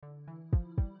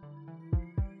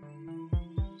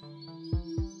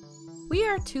We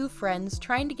are two friends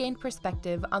trying to gain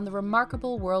perspective on the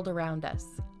remarkable world around us.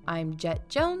 I'm Jet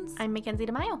Jones. I'm Mackenzie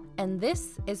DeMaio. And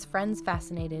this is Friends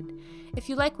Fascinated. If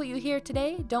you like what you hear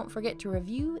today, don't forget to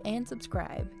review and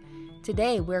subscribe.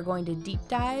 Today, we're going to deep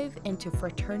dive into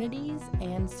fraternities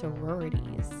and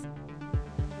sororities.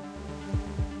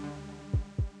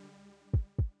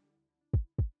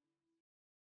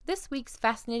 This week's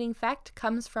fascinating fact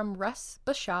comes from Russ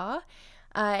Bashaw,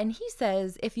 and he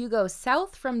says if you go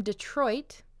south from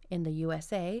Detroit in the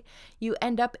USA, you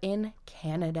end up in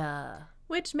Canada.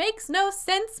 Which makes no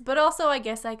sense, but also I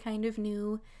guess I kind of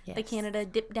knew Yes. that Canada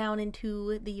dipped down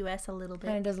into the US a little bit.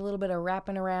 Kind of does a little bit of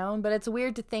wrapping around, but it's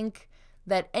weird to think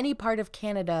that any part of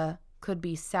Canada could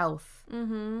be south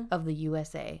of the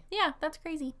USA. Yeah, that's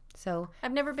crazy. So,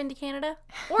 I've never been to Canada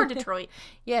or Detroit.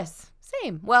 yes,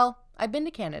 same. Well, I've been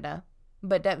to Canada,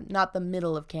 but not the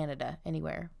middle of Canada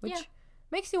anywhere, which Yeah.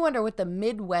 makes you wonder what the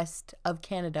Midwest of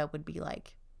Canada would be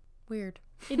like. Weird.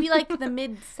 It'd be like the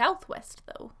mid-southwest,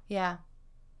 though. Yeah.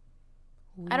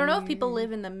 I don't know if people Weird.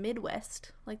 live in the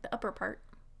Midwest, like the upper part.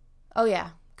 Oh, yeah.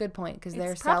 Good point, because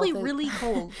their It's probably south is, really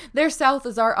cold. their south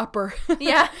is our upper.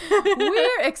 Yeah.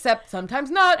 Weird, except sometimes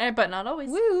not. But not always.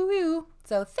 Woo woo.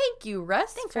 So thank you,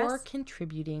 Russ, Thanks, for Russ.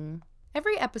 contributing.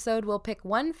 Every episode will pick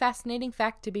one fascinating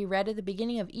fact to be read at the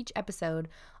beginning of each episode.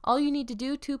 All you need to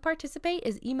do to participate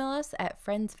is email us at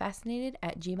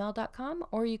friendsfascinated@gmail.com,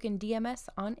 or you can DM us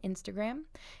on Instagram.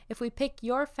 If we pick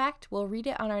your fact, we'll read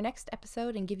it on our next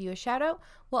episode and give you a shout out.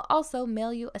 We'll also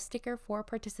mail you a sticker for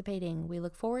participating. We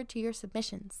look forward to your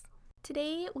submissions.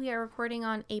 Today we are recording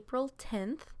on April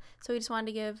 10th, so we just wanted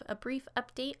to give a brief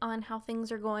update on how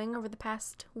things are going over the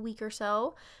past week or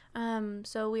so.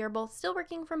 So we are both still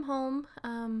working from home.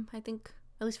 I think,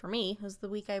 at least for me, it was the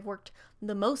week I've worked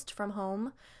the most from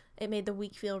home. It made the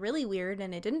week feel really weird,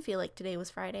 and it didn't feel like today was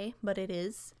Friday, but it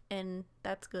is, and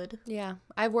that's good. Yeah,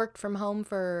 I've worked from home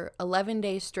for 11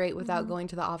 days straight without going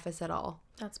to the office at all.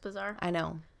 That's bizarre. I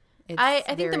know. I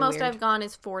think very the most weird. I've gone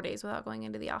is 4 days without going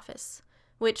into the office,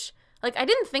 which, like, I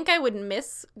didn't think I would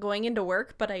miss going into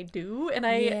work, but I do, and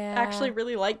I Yeah. actually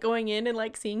really like going in and,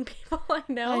 like, seeing people I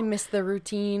know. I miss the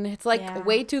routine. It's like Yeah.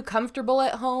 way too comfortable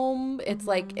at home. It's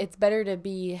like it's better to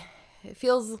be. It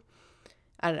feels.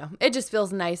 I don't know. It just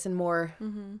feels nice and more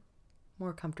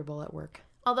comfortable at work.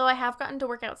 Although I have gotten to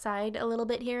work outside a little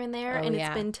bit here and there, Oh, and yeah.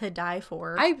 it's been to die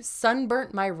for. I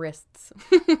sunburnt my wrists.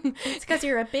 It's because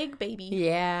you're a big baby.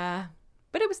 Yeah,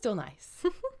 but it was still nice.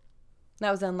 That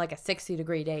was on like a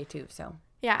 60-degree day too. So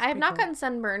Yeah, I have not cool. gotten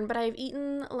sunburned, but I've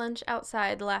eaten lunch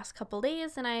outside the last couple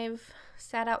days, and I've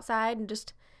sat outside and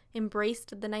just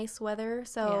embraced the nice weather.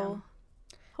 So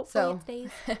hopefully it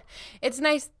stays. it's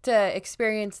nice to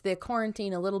experience the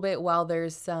quarantine a little bit while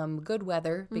there's some good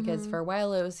weather, because for a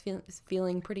while it was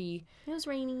feeling pretty It was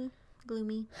rainy,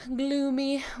 gloomy.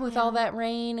 gloomy with all that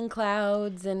rain and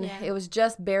clouds, and Yeah. it was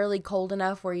just barely cold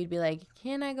enough where you'd be like,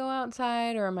 can I go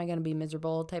outside or am I going to be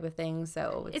miserable type of thing.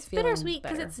 So It's feeling bittersweet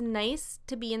because better. it's nice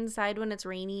to be inside when it's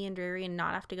rainy and dreary and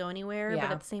not have to go anywhere. But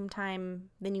Yeah. at the same time,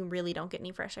 then you really don't get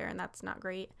any fresh air, and that's not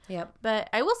great. Yep. But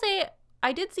I will say,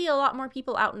 I did see a lot more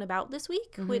people out and about this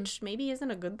week, Mm-hmm. which maybe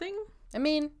isn't a good thing. I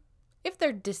mean, if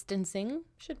they're distancing,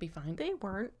 should be fine. They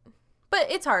weren't. But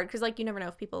it's hard because, like, you never know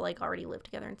if people, like, already live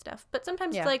together and stuff. But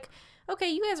sometimes Yeah. it's like, okay,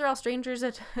 you guys are all strangers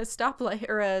at a stoplight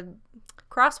or a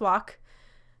crosswalk,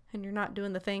 and you're not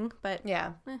doing the thing. But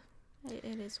Yeah. it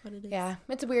is what it is. Yeah,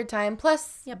 it's a weird time.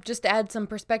 Plus, Yep. just to add some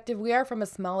perspective, we are from a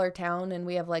smaller town and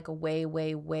we have like a way,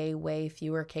 way, way, way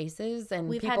fewer cases. And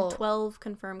We've people, had 12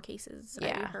 confirmed cases, I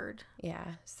Yeah. heard.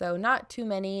 yeah, so not too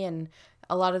many. And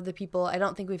a lot of the people, I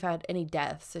don't think we've had any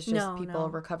deaths. It's just No, people no.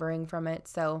 recovering from it.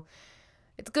 So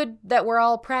it's good that we're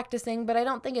all practicing, but I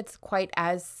don't think it's quite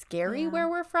as scary Yeah. where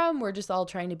we're from. We're just all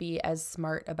trying to be as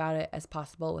smart about it as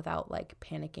possible without like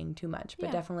panicking too much. But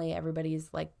Yeah. definitely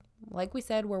everybody's like we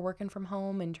said, we're working from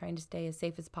home and trying to stay as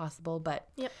safe as possible. But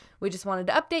Yep. we just wanted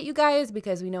to update you guys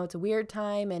because we know it's a weird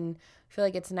time and feel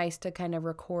like it's nice to kind of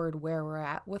record where we're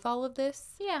at with all of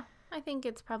this. Yeah, I think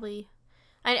it's probably...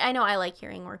 I know I like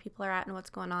hearing where people are at and what's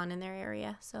going on in their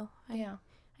area, so Yeah.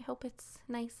 I hope it's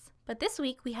nice. But this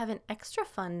week we have an extra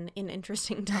fun and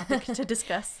interesting topic to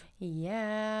discuss.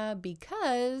 Yeah,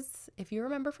 because if you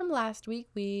remember from last week,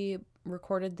 we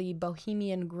recorded the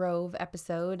Bohemian Grove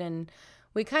episode and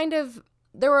we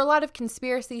there were a lot of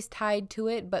conspiracies tied to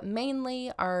it, but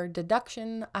mainly our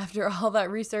deduction after all that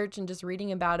research and just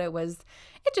reading about it was,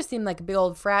 it just seemed like a big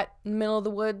old frat in the middle of the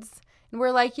woods. And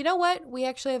we're like, you know what? We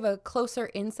actually have a closer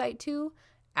insight to,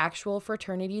 actual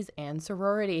fraternities and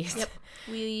sororities. Yep.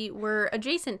 We were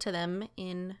adjacent to them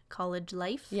in college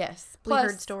life. Yes. We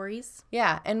heard stories.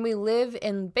 Yeah, and we live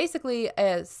in basically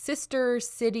a sister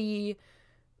city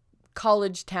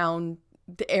college town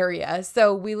area.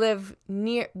 So we live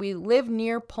near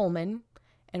Pullman,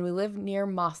 and we live near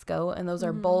Moscow, and those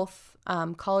are both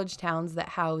college towns that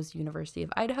house University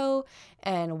of Idaho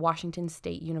and Washington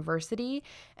State University.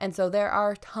 And so there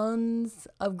are tons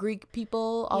of Greek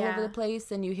people all over the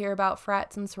place, and you hear about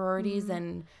frats and sororities.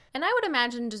 And I would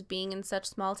imagine just being in such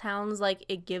small towns, like,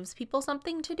 it gives people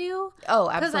something to do. Oh,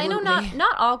 absolutely. Because I know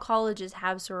not all colleges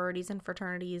have sororities and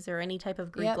fraternities or any type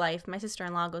of Greek life. My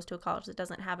sister-in-law goes to a college that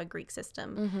doesn't have a Greek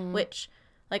system, which,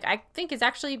 like, I think is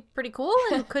actually pretty cool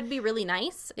and could be really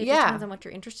nice. It just depends on what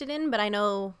you're interested in. But I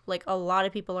know, like, a lot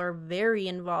of people are very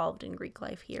involved in Greek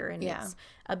life here, and it's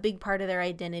a big part of their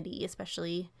identity,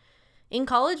 especially in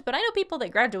college. But I know people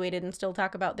that graduated and still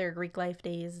talk about their Greek life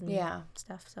days and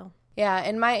stuff, so... Yeah,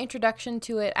 and my introduction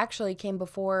to it actually came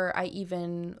before I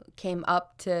even came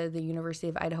up to the University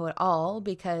of Idaho at all,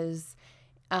 because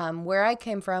where I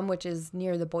came from, which is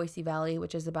near the Boise Valley,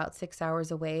 which is about 6 hours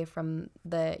away from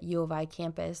the U of I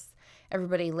campus,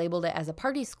 everybody labeled it as a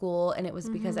party school, and it was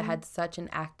because it had such an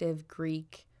active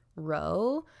Greek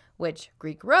row, which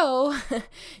Greek row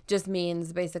just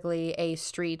means basically a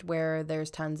street where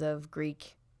there's tons of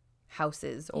Greek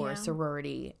houses or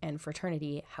sorority and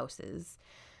fraternity houses.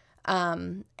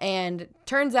 And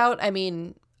turns out, I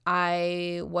mean,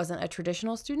 I wasn't a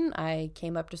traditional student. I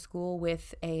came up to school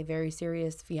with a very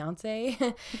serious fiance.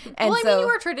 And well, I mean, you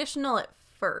were traditional at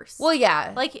first. Well,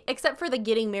 yeah. Like, except for the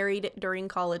getting married during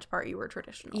college part, you were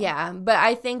traditional. Yeah, but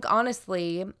I think,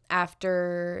 honestly,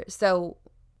 so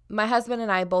my husband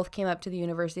and I both came up to the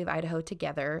University of Idaho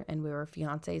together, and we were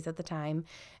fiancés at the time,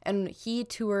 and he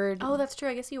toured. Oh, that's true.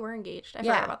 I guess you were engaged. I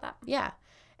forgot about that. Yeah.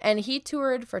 And he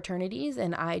toured fraternities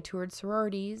and I toured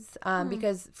sororities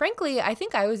because, frankly, I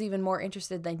think I was even more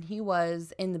interested than he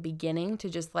was in the beginning to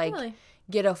just, like,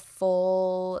 get a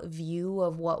full view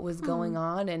of what was going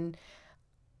on. And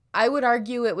I would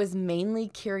argue it was mainly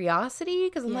curiosity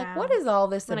because I'm like, what is all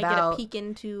this about? I get a peek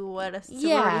into what a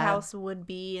sorority house would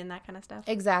be and that kind of stuff.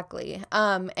 Exactly.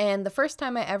 And the first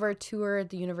time I ever toured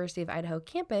the University of Idaho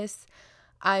campus,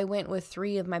 I went with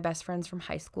 3 of my best friends from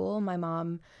high school. My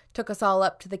mom took us all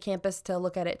up to the campus to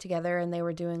look at it together, and they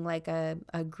were doing like a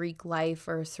Greek life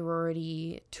or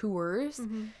sorority tours.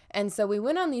 And so we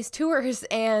went on these tours,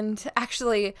 and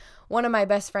actually one of my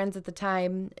best friends at the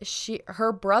time,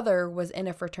 her brother was in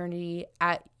a fraternity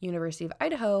at University of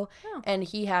Idaho, and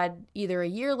he had either a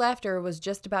year left or was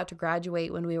just about to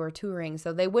graduate when we were touring.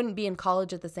 So they wouldn't be in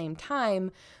college at the same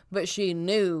time, but she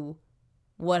knew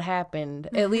what happened,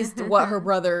 at least what her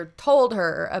brother told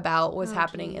her about was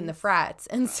happening in the frats.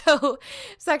 And so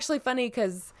it's actually funny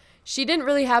because she didn't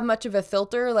really have much of a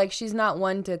filter. Like, she's not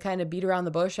one to kind of beat around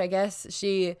the bush, I guess.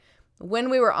 When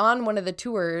we were on one of the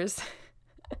tours,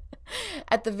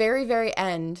 at the very, very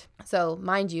end, so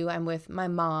mind you, I'm with my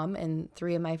mom and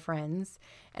 3 of my friends,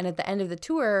 and at the end of the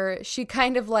tour, she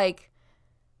kind of like,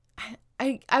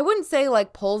 I wouldn't say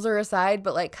like pulls her aside,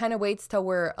 but like kind of waits till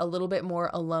we're a little bit more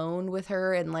alone with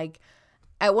her. And like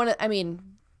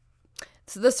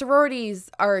so the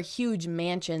sororities are huge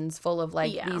mansions full of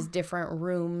like these different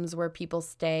rooms where people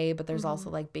stay, but there's also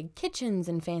like big kitchens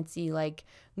and fancy like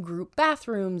group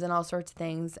bathrooms and all sorts of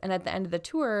things. And at the end of the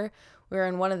tour, we were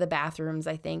in one of the bathrooms,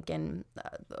 I think, and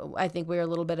I think we were a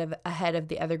little bit ahead of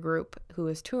the other group who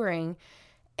was touring.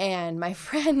 And my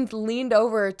friend leaned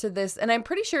over to this, and I'm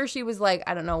pretty sure she was like,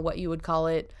 I don't know what you would call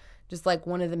it, just like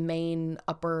one of the main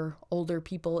older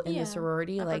people in the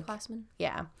sorority. Upperclassmen.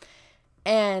 Yeah.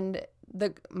 And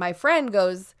my friend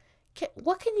goes,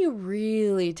 what can you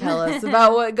really tell us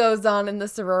about what goes on in the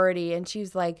sorority? And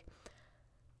she's like,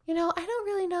 I don't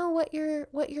really know what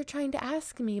you're trying to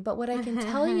ask me, but what I can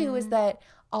tell you is that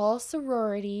all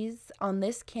sororities on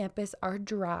this campus are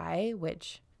dry,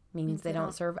 which means they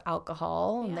don't serve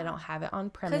alcohol and they don't have it on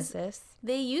premises.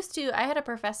 They used to. I had a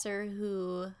professor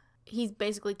who he's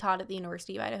basically taught at the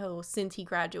University of Idaho since he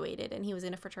graduated, and he was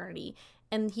in a fraternity.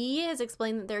 And he has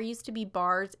explained that there used to be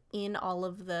bars in all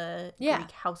of the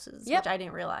Greek houses, which I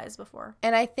didn't realize before.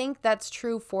 And I think that's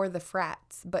true for the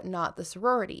frats, but not the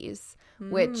sororities,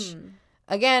 which,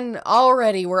 again,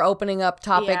 already we're opening up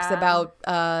topics about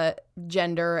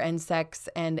gender and sex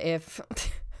and if...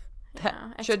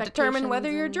 that should determine whether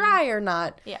you're dry or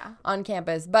not on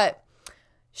campus. But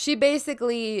she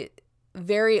basically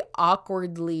very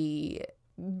awkwardly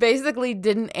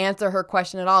didn't answer her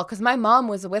question at all because my mom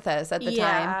was with us at the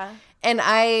time. And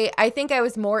I think I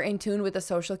was more in tune with the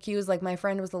social cues. Like, my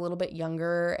friend was a little bit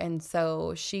younger, and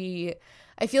so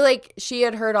I feel like she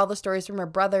had heard all the stories from her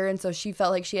brother, and so she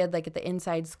felt like she had like the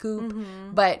inside scoop,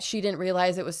 but she didn't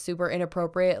realize it was super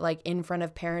inappropriate, like in front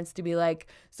of parents, to be like,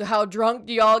 so how drunk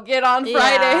do y'all get on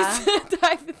Fridays?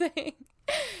 Type of thing.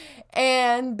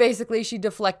 And basically she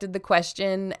deflected the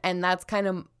question, and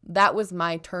that was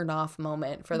my turn off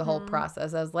moment for the whole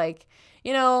process. I was like,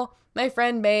 you know, my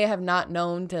friend may have not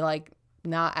known to like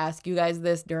not ask you guys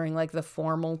this during like the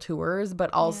formal tours, but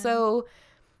also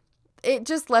it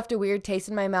just left a weird taste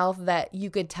in my mouth that you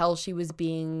could tell she was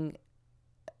being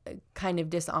kind of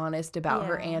dishonest about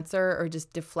her answer, or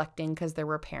just deflecting because there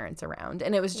were parents around.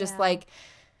 And it was just like,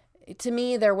 to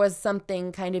me, there was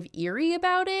something kind of eerie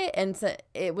about it. And so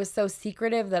it was so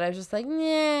secretive that I was just like,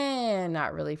 nah,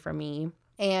 not really for me.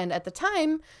 And at the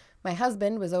time, my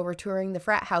husband was over touring the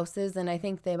frat houses, and I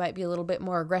think they might be a little bit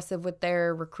more aggressive with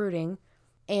their recruiting.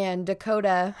 And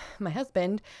Dakota, my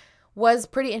husband, was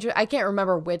pretty interested. I can't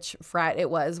remember which frat it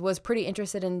was pretty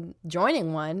interested in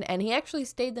joining one. And he actually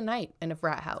stayed the night in a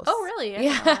frat house. Oh, really?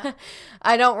 Yeah.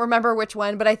 I don't remember which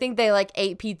one, but I think they like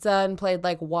ate pizza and played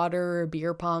like water or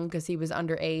beer pong because he was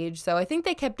underage. So I think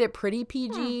they kept it pretty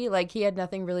PG. Like he had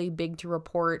nothing really big to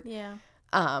report. Yeah.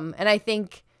 And I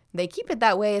think they keep it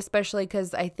that way, especially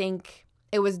because I think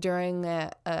it was during,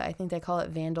 I think they call it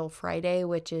Vandal Friday,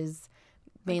 which is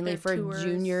mainly for tours.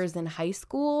 Juniors in high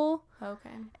school. Okay.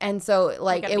 And so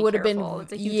like it would have been,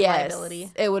 it's a huge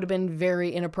liability. it would have been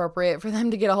very inappropriate for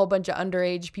them to get a whole bunch of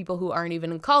underage people who aren't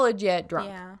even in college yet drunk.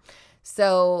 Yeah.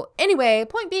 So anyway,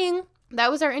 point being, that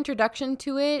was our introduction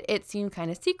to it. It seemed kind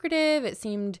of secretive. It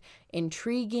seemed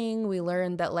intriguing. We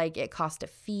learned that like it cost a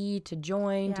fee to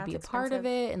join, to be a part of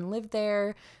it and live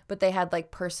there. But they had like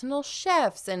personal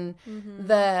chefs, and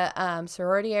the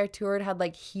sorority I toured had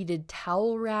like heated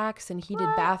towel racks and heated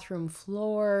bathroom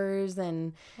floors,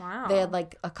 and they had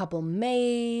like a couple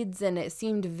maids, and it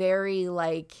seemed very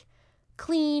like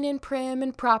clean and prim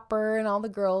and proper, and all the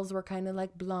girls were kind of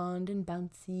like blonde and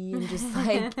bouncy and just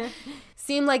like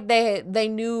seemed like they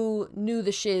knew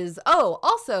the shiz. Oh,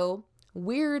 also,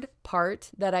 weird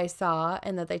part that I saw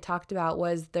and that they talked about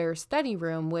was their study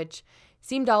room, which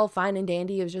seemed all fine and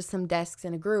dandy. It was just some desks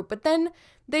in a group. But then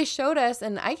they showed us,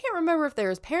 and I can't remember if there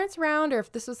was parents around or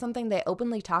if this was something they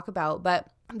openly talk about, but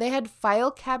they had file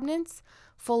cabinets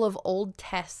full of old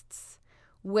tests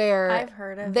where I've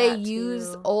heard of they that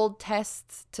use too. old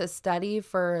tests to study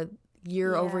for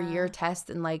year over year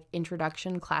tests and like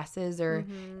introduction classes or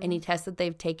any tests that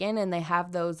they've taken, and they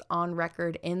have those on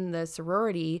record in the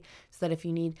sorority so that if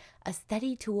you need a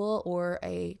study tool or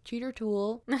a cheater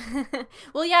tool.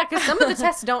 Well, yeah, because some of the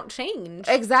tests don't change.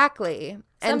 Exactly.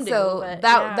 Some and do, so but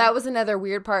that was another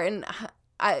weird part, and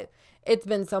it's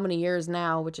been so many years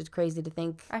now, which is crazy to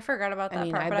think. I forgot about that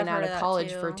part. I've but been heard out of that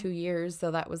college too. for 2 years,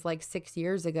 so that was like 6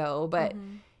 years ago. But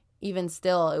even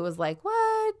still, it was like,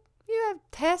 what? You have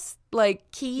test like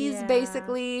keys,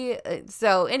 basically.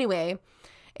 So anyway,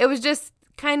 it was just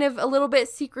kind of a little bit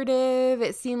secretive.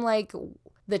 It seemed like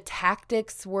the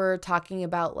tactics were talking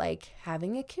about like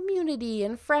having a community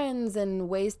and friends and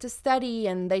ways to study,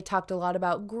 and they talked a lot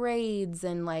about grades,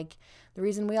 and like the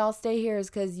reason we all stay here is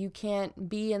because you can't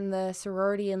be in the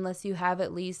sorority unless you have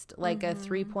at least like a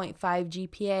 3.5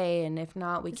 GPA, and if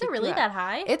not, we Is it really that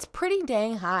high? It's pretty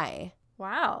dang high.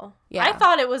 Wow. Yeah. I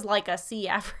thought it was like a C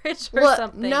average or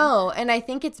something. No, and I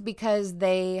think it's because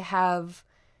they have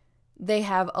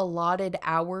allotted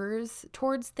hours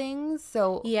towards things.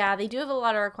 So yeah, they do have a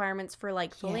lot of requirements for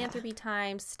like philanthropy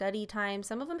time, study time.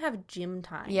 Some of them have gym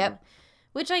time. Yep.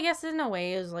 Which I guess in a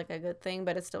way is like a good thing,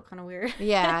 but it's still kind of weird.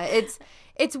 Yeah,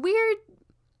 it's weird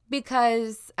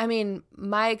because, I mean,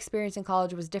 my experience in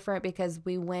college was different because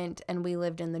we went and we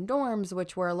lived in the dorms,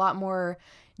 which were a lot more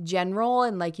general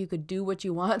and like you could do what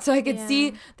you want. So I could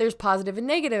see there's positive and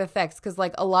negative effects because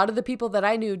like a lot of the people that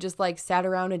I knew just like sat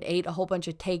around and ate a whole bunch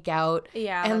of takeout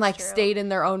and like stayed in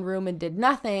their own room and did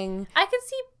nothing. I could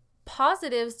see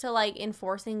positives to like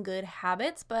enforcing good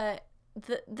habits, but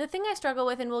the thing I struggle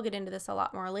with, and we'll get into this a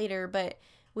lot more later, but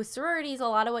with sororities, a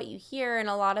lot of what you hear and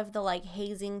a lot of the like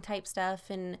hazing type stuff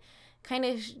and kind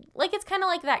of like it's kind of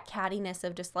like that cattiness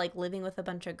of just like living with a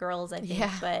bunch of girls, I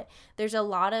think. But there's a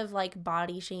lot of like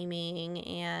body shaming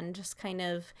and just kind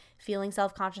of feeling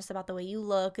self-conscious about the way you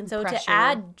look, and so to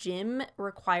add gym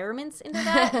requirements into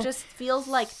that just feels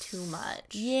like too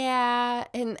much. Yeah,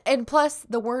 and plus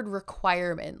the word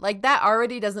requirement, like that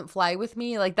already doesn't fly with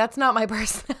me. Like that's not my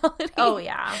personality. Oh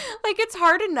yeah. Like it's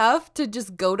hard enough to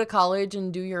just go to college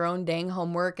and do your own dang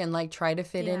homework and like try to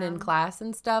fit in class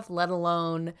and stuff, let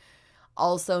alone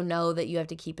also know that you have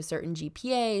to keep a certain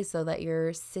GPA so that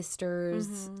your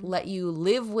sisters let you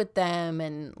live with them,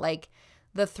 and like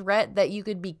the threat that you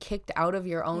could be kicked out of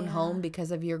your own Yeah. home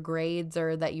because of your grades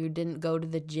or that you didn't go to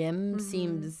the gym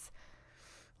seems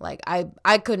like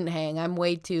I couldn't hang. I'm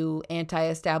way too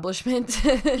anti-establishment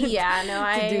Yeah,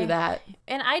 no, to do that.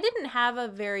 And I didn't have a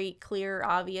very clear,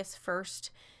 obvious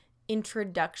first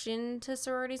introduction to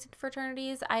sororities and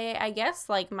fraternities. I guess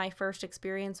like my first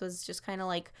experience was just kind of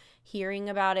like hearing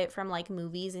about it from like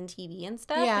movies and TV and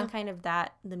stuff, Yeah. and kind of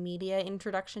the media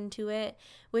introduction to it,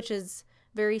 which is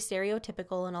very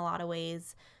stereotypical in a lot of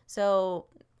ways. So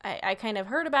I kind of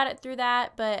heard about it through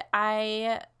that, but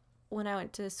when I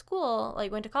went to school,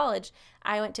 like went to college,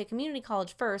 I went to community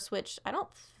college first, which I don't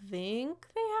think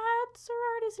they had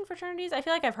sororities and fraternities. I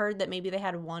feel like I've heard that maybe they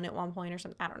had one at one point or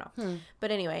something. I don't know.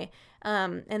 But anyway,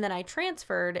 and then I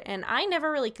transferred, and I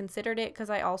never really considered it because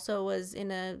I also was in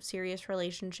a serious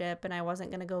relationship, and I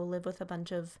wasn't going to go live with a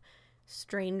bunch of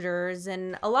strangers.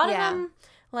 And a lot of them,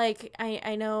 like,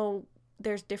 I know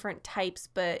there's different types,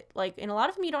 but like in a lot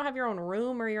of them you don't have your own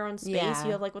room or your own space. Yeah.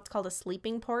 You have like what's called a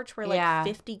sleeping porch where like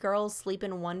 50 girls sleep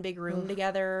in one big room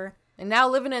together. And now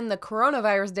living in the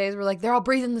coronavirus days, we're like, they're all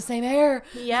breathing the same air.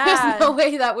 Yeah. There's no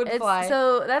way that would fly.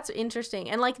 So that's interesting.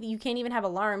 And like you can't even have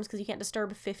alarms because you can't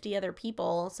disturb 50 other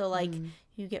people. So like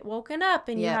you get woken up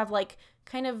and you have like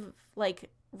kind of like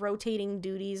rotating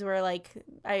duties where like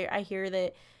I hear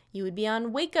that you would be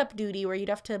on wake up duty where you'd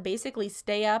have to basically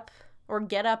stay up or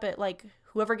get up at like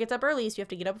whoever gets up earliest, you have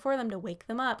to get up before them to wake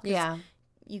them up. Yeah.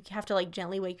 You have to like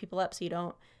gently wake people up so you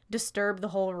don't disturb the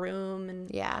whole room, and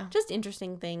just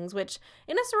interesting things, which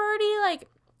in a sorority, like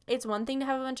it's one thing to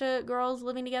have a bunch of girls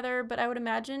living together, but I would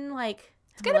imagine like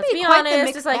it's gonna let's be be quite the honest,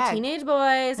 mixed it's like bag. teenage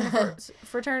boys and a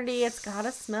fraternity, it's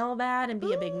gotta smell bad and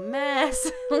be a big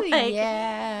mess. Like,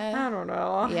 yeah. I don't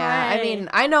know. Yeah, I mean,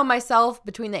 I know myself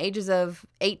between the ages of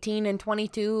 18 and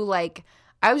 22, like,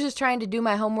 I was just trying to do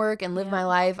my homework and live my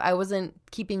life. I wasn't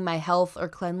keeping my health or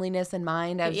cleanliness in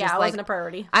mind. I was just it like, wasn't a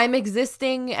priority. I'm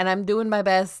existing and I'm doing my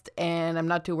best and I'm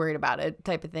not too worried about it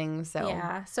type of thing. So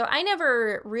Yeah, so I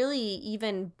never really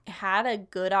even had a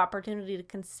good opportunity to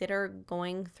consider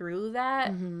going through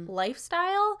that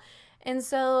lifestyle. And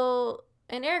so,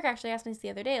 and Eric actually asked me this the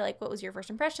other day, like, what was your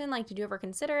first impression? Like, did you ever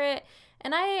consider it?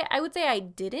 And I would say I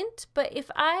didn't. But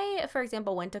if I, for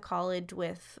example, went to college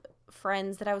with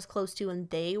friends that I was close to and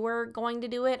they were going to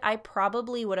do it, I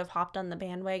probably would have hopped on the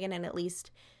bandwagon and at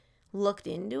least looked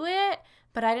into it.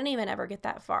 But I didn't even ever get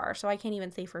that far. So I can't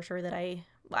even say for sure that I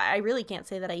really can't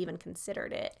say that I even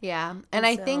considered it. Yeah. And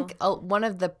I think one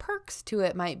of the perks to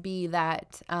it might be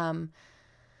that from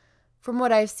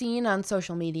what I've seen on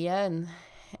social media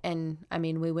and I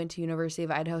mean, we went to University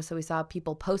of Idaho, so we saw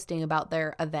people posting about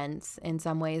their events in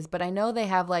some ways. But I know they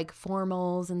have like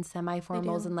formals and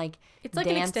semi-formals and like it's like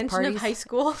dance an extension parties. of high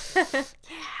school.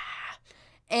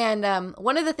 And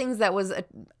one of the things that was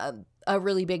a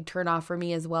really big turnoff for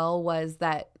me as well was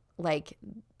that like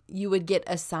you would get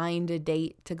assigned a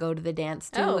date to go to the dance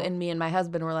to. Oh. And me and my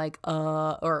husband were like,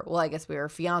 I guess we were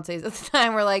fiancés at the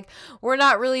time. We're like, we're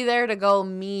not really there to go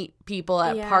meet people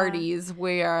at parties.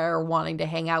 We are wanting to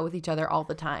hang out with each other all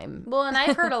the time. Well, and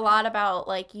I've heard a lot about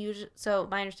like so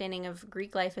my understanding of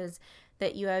Greek life is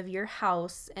that you have your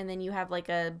house and then you have like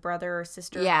a brother or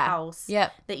sister house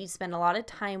that you spend a lot of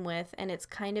time with, and it's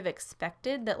kind of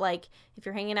expected that like if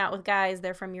you're hanging out with guys,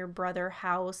 they're from your brother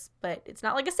house, but it's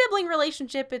not like a sibling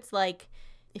relationship. It's like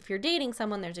if you're dating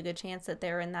someone, there's a good chance that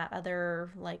they're in that other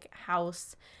like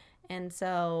house. And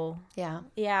so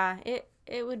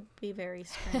it would be very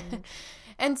strange.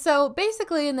 And so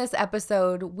basically in this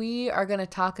episode, we are going to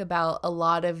talk about a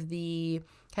lot of the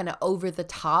kind of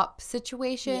over-the-top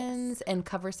situations and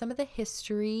cover some of the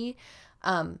history.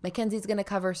 Mackenzie's going to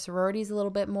cover sororities a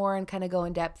little bit more and kind of go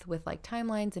in depth with like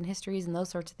timelines and histories and those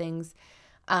sorts of things.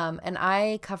 And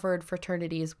I covered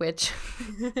fraternities, which...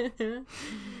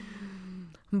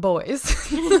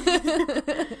 boys.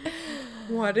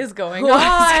 What is going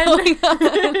on?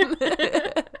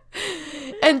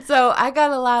 And so I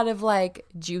got a lot of like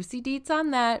juicy deets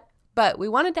on that, but we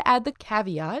wanted to add the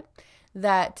caveat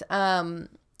that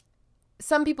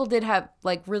some people did have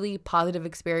like really positive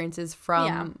experiences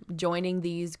from joining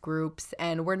these groups,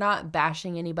 and we're not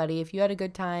bashing anybody. If you had a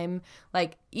good time,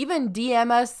 like even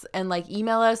DM us and like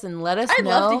email us and let us know.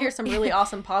 I'd love to hear some really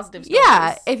awesome positive stories.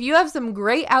 Yeah, if you have some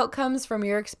great outcomes from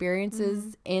your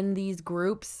experiences in these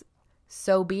groups,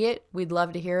 so be it. We'd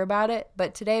love to hear about it.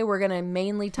 But today we're going to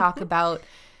mainly talk about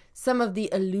some of the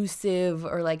elusive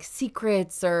or like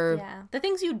secrets or the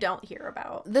things you don't hear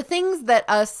about. The things that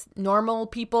us normal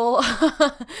people,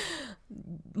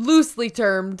 loosely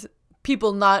termed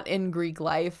people not in Greek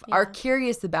life, are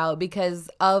curious about because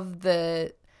of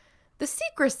the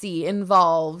secrecy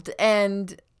involved.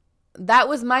 And that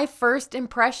was my first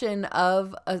impression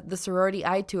of the sorority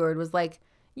I toured, was like,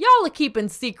 y'all are keeping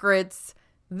secrets.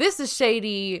 This is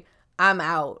shady. I'm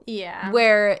out. Yeah.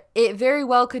 Where it very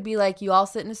well could be like you all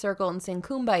sit in a circle and sing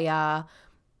Kumbaya,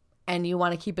 and you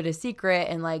want to keep it a secret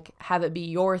and like have it be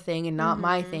your thing and not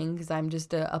my thing because I'm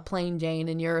just a plain Jane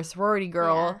and you're a sorority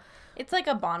girl. Yeah. It's like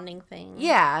a bonding thing.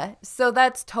 Yeah. So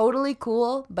that's totally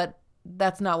cool, but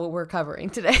that's not what we're covering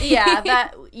today. Yeah,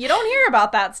 that you don't hear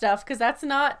about that stuff because that's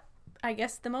not, I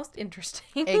guess, the most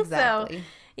interesting. Exactly. So,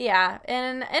 yeah,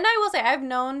 and I will say I've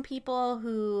known people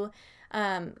who,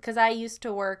 because I used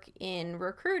to work in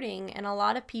recruiting, and a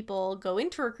lot of people go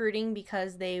into recruiting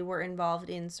because they were involved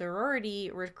in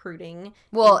sorority recruiting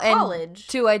in college. And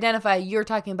to identify, you're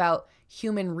talking about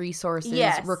human resources,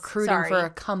 recruiting for a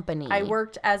company. I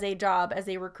worked as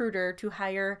a recruiter to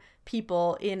hire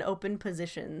people in open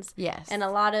positions. Yes. And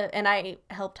I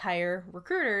helped hire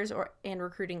recruiters and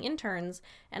recruiting interns.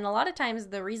 And a lot of times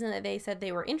the reason that they said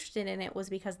they were interested in it was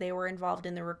because they were involved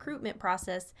in the recruitment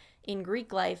process in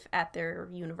Greek life at their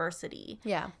university.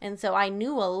 Yeah. And so I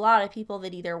knew a lot of people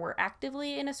that either were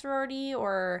actively in a sorority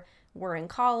or were in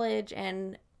college.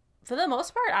 And for the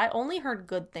most part, I only heard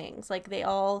good things. Like they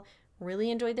all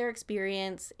really enjoyed their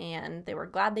experience and they were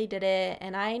glad they did it.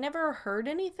 And I never heard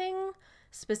anything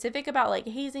specific about like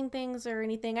hazing things or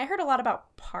anything. I heard a lot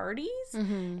about parties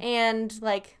and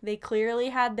like they clearly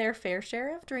had their fair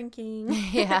share of drinking.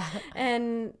 Yeah.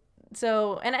 And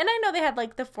so, and I know they had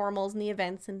like the formals and the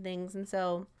events and things. And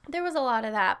so there was a lot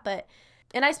of that,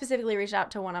 and I specifically reached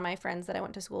out to one of my friends that I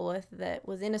went to school with that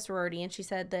was in a sorority, and she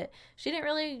said that she didn't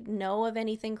really know of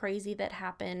anything crazy that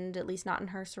happened, at least not in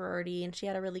her sorority, and she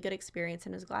had a really good experience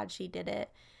and was glad she did it.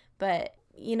 But,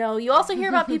 you know, you also hear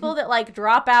about people that, like,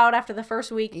 drop out after the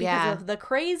first week because of the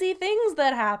crazy things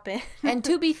that happen. And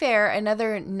to be fair,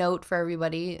 another note for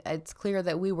everybody, it's clear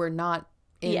that we were not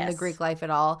in the Greek life at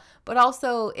all, but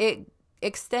also it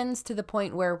extends to the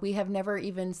point where we have never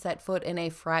even set foot in a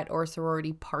frat or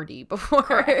sorority party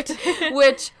before,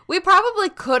 which we probably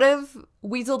could have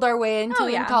weaseled our way into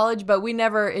in college, but we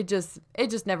never, it just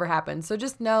never happened. So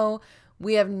just know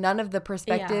we have none of the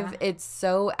perspective. Yeah. It's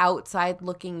so outside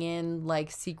looking in, like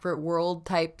secret world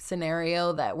type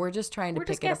scenario that we're just trying to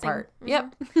pick it apart. Mm-hmm.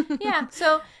 Yep. Yeah.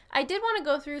 So I did want to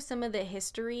go through some of the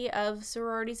history of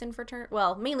sororities and fraternities.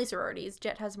 Well, mainly sororities.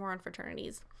 Jet has more on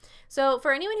fraternities. So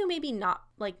for anyone who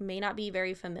may not be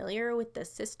very familiar with the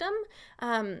system,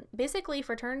 basically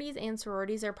fraternities and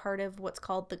sororities are part of what's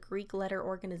called the Greek Letter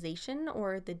Organization,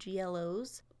 or the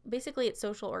GLOs. Basically, it's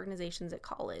social organizations at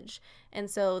college. And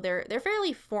so they're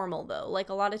fairly formal, though. Like,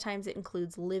 a lot of times it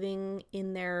includes living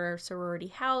in their sorority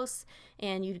house,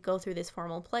 and you go through this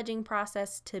formal pledging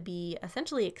process to be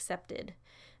essentially accepted.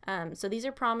 So these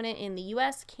are prominent in the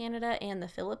U.S., Canada, and the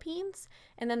Philippines.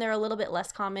 And then they're a little bit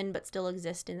less common, but still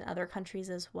exist in other countries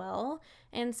as well.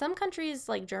 And some countries,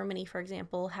 like Germany, for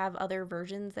example, have other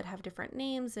versions that have different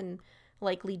names and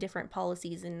likely different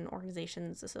policies and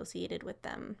organizations associated with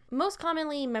them. Most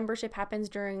commonly, membership happens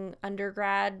during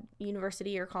undergrad,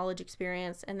 university, or college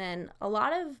experience, and then a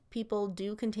lot of people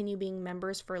do continue being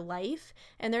members for life,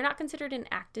 and they're not considered an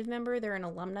active member, they're an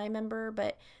alumni member,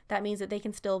 but that means that they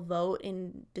can still vote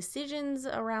in decisions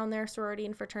around their sorority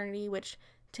and fraternity, which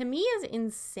to me is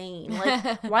insane.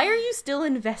 Like, why are you still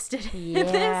invested in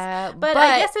this? But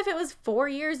I guess if it was 4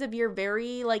 years of your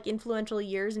very, like, influential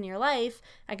years in your life,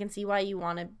 I can see why you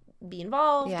want to be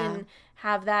involved and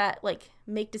have that, like,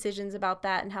 make decisions about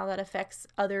that and how that affects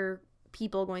other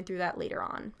people going through that later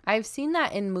on. I've seen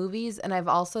that in movies, and I've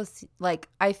also,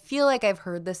 I feel like I've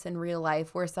heard this in real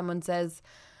life where someone says,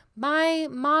 my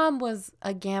mom was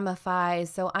a Gamma Phi,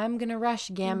 so I'm going to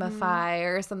rush Gamma Phi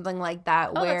or something like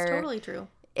that. Oh, that's totally true.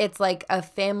 It's like a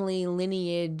family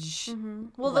lineage. Mm-hmm.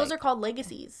 Well, those are called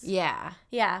legacies. Yeah.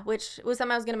 Yeah, which was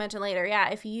something I was going to mention later. Yeah,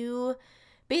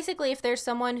 if there's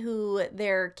someone who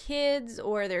their kids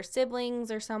or their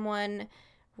siblings or someone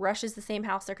rushes the same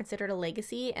house, they're considered a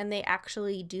legacy, and they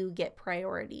actually do get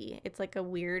priority. It's like a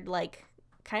weird, like,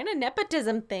 kind of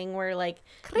nepotism thing where, like,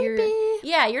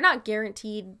 you're not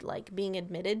guaranteed, like, being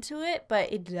admitted to it,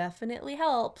 but it definitely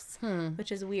helps,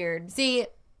 which is weird. See,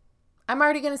 I'm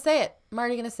already going to say it.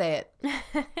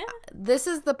 This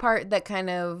is the part that kind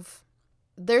of,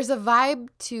 there's a vibe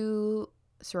to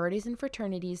sororities and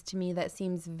fraternities to me that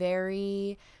seems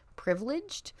very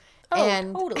privileged. Oh,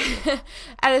 and totally.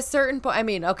 At a certain point, I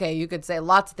mean, okay, you could say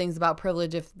lots of things about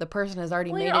privilege if the person has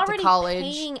already made it to college.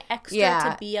 Paying extra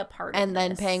to be a part of it. And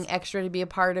then paying extra to be a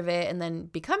part of it and then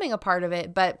becoming a part of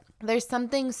it. But there's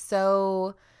something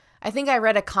so, I think I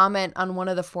read a comment on one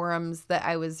of the forums that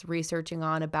I was researching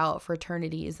on about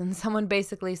fraternities, and someone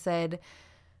basically said,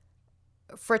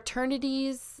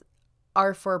 fraternities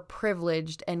are for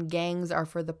privileged and gangs are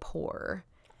for the poor.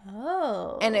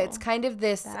 Oh. And it's kind of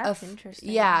this, that's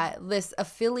interesting. Yeah, this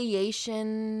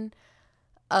affiliation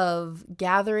of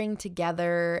gathering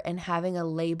together and having a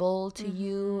label to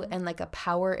you and like a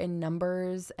power in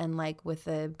numbers and like with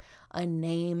a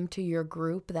name to your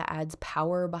group that adds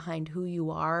power behind who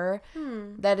you are.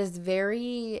 That is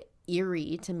very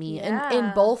eerie to me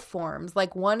in both forms.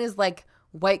 Like one is like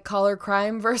white collar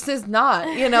crime versus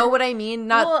not, you know what I mean?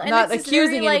 Not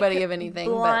accusing anybody of anything.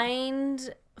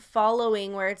 Blind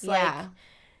following where it's like,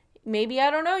 maybe I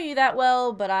don't know you that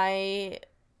well, but I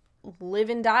live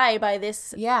and die by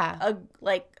this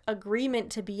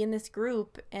agreement to be in this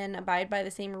group and abide by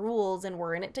the same rules, and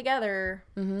we're in it together.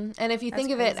 And if you think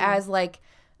of it as like,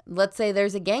 let's say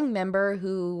there's a gang member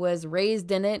who was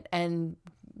raised in it and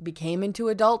became into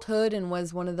adulthood and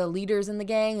was one of the leaders in the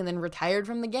gang and then retired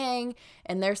from the gang,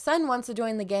 and their son wants to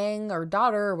join the gang or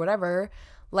daughter or whatever,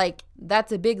 like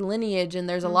that's a big lineage and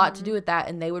there's a lot to do with that,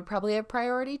 and they would probably have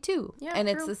priority too. And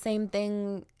true. It's the same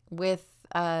thing with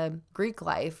Greek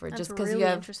life, or that's just because really you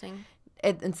have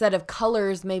it, instead of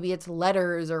colors, maybe it's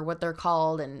letters or what they're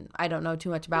called, and I don't know too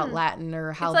much about Latin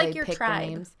or how they pick their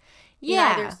names.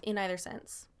 In either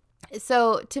sense.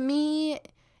 So to me,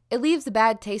 it leaves a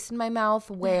bad taste in my mouth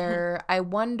where I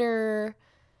wonder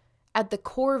at the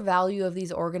core value of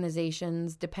these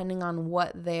organizations, depending on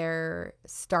what their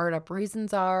startup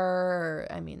reasons are,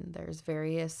 I mean, there's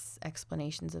various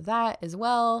explanations of that as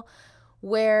well,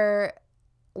 where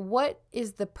what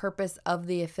is the purpose of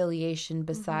the affiliation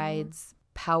besides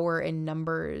power in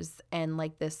numbers and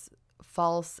like this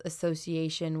false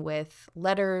association with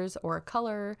letters or a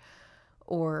color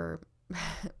or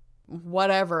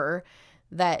whatever,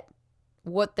 that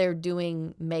what they're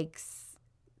doing makes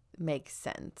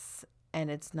sense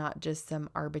and it's not just some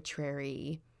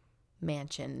arbitrary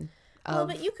mansion of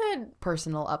but you could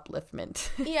personal upliftment.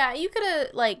 Yeah, you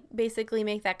could like basically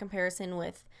make that comparison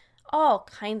with all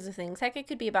kinds of things. Heck, it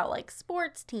could be about like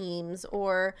sports teams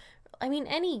or, I mean,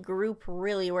 any group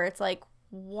really, where it's like,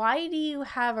 why do you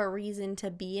have a reason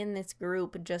to be in this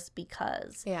group just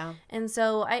because? Yeah. And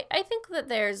so I think that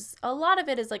there's a lot of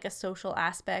it is like a social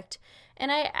aspect. And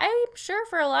I'm sure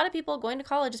for a lot of people going to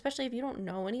college, especially if you don't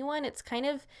know anyone, it's kind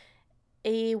of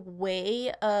a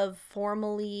way of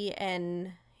formally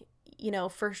and, you know,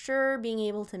 for sure being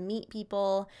able to meet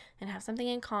people and have something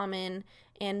in common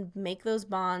and make those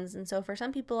bonds. And so for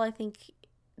some people, I think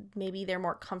maybe they're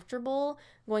more comfortable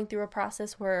going through a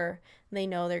process where they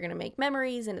know they're going to make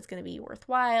memories and it's going to be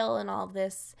worthwhile and all of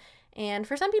this. And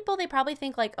for some people, they probably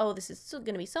think like, oh, this is going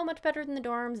to be so much better than the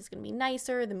dorms. It's going to be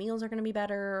nicer. The meals are going to be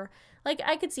better. Like,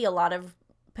 I could see a lot of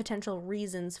potential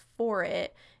reasons for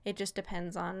it. It just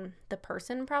depends on the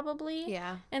person probably.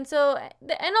 Yeah. And so,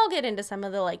 and I'll get into some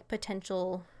of the like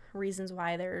potential reasons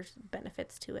why there's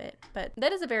benefits to it. But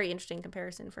that is a very interesting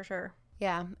comparison for sure.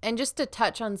 Yeah. And just to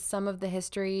touch on some of the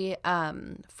history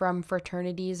from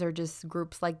fraternities or just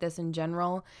groups like this in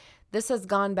general, this has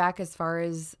gone back as far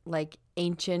as like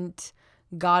ancient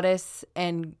goddess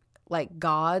and like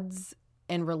gods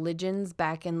and religions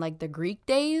back in like the Greek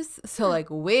days. So like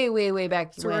way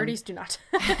back. Sororities do not.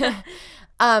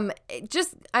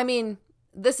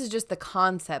 This is just the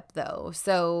concept though.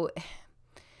 So,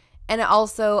 and it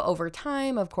also over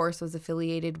time, of course, was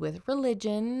affiliated with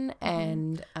religion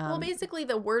and well, basically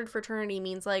the word fraternity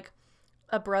means like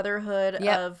a brotherhood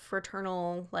of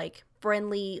fraternal, like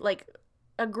friendly, like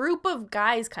a group of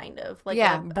guys kind of like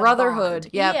a brotherhood.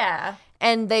 Yeah.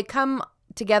 And they come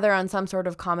together on some sort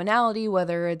of commonality,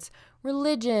 whether it's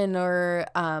religion or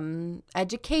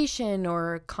education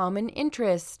or common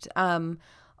interest.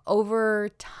 Over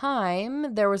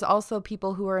time, there was also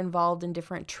people who were involved in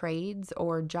different trades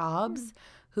or jobs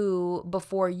who,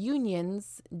 before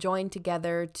unions, joined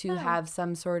together to have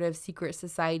some sort of secret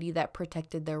society that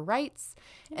protected their rights,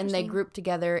 and they grouped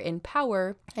together in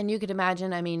power. And you could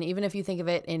imagine, I mean, even if you think of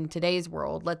it in today's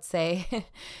world, let's say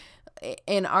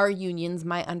in our unions,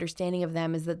 my understanding of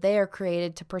them is that they are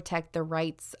created to protect the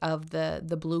rights of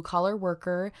the blue-collar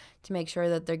worker, to make sure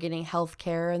that they're getting health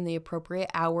care and the appropriate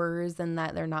hours and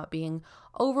that they're not being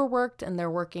overworked and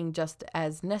they're working just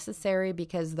as necessary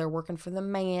because they're working for the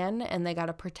man and they got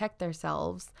to protect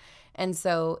themselves. And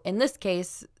so in this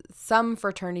case, some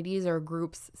fraternities or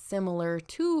groups similar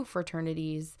to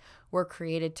fraternities were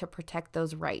created to protect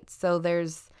those rights. So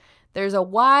there's a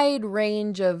wide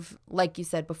range of, like you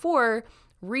said before,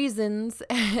 reasons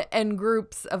and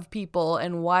groups of people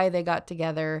and why they got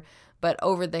together. But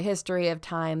over the history of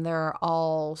time, there are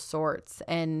all sorts.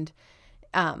 And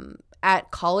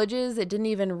at colleges, it didn't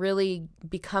even really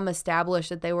become established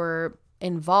that they were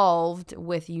involved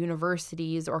with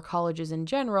universities or colleges in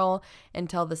general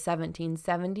until the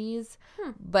 1770s.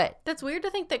 But That's weird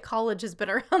to think that college has been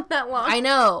around that long. I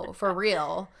know, for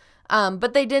real.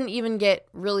 But they didn't even get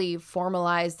really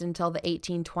formalized until the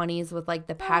 1820s with like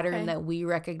the pattern that we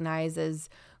recognize as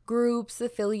groups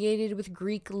affiliated with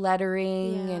Greek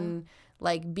lettering and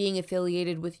like being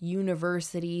affiliated with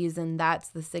universities, and that's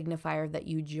the signifier that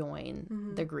you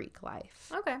join the Greek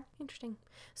life. Okay, interesting.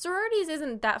 Sororities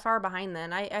isn't that far behind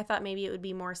then. I thought maybe it would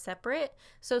be more separate.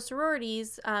 So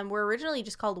sororities were originally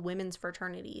just called women's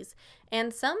fraternities,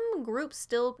 and some groups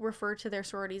still refer to their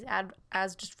sororities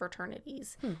as just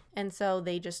fraternities, and so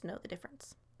they just know the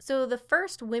difference. So the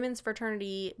first women's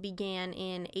fraternity began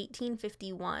in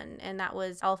 1851, and that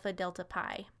was Alpha Delta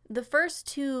Pi. The first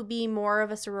to be more of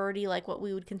a sorority like what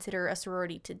we would consider a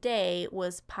sorority today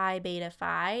was Pi Beta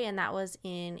Phi, and that was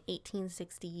in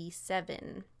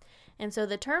 1867. And so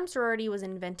the term sorority was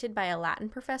invented by a Latin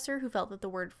professor who felt that the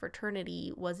word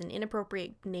fraternity was an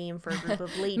inappropriate name for a group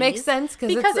of ladies. Makes sense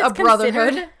because it's a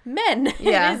brotherhood. Men.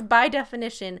 Yeah. It is by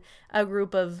definition a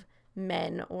group of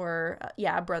men, or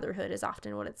a brotherhood is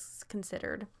often what it's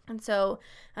considered. And so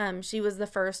she was the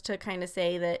first to kind of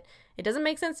say that it doesn't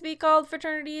make sense to be called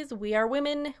fraternities. We are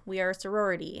women, we are a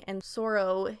sorority. And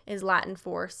soro is Latin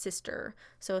for sister,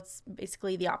 so it's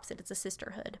basically the opposite. It's a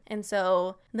sisterhood. And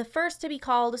so the first to be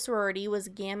called a sorority was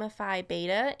Gamma Phi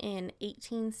Beta in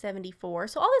 1874.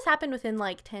 So all this happened within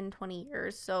like 10-20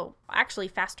 years, so actually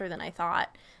faster than I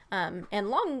thought, and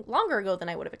longer ago than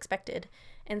I would have expected.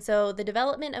 And so the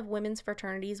development of women's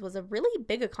fraternities was a really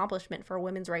big accomplishment for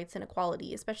women's rights and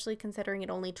equality, especially considering it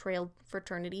only trailed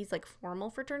fraternities, like formal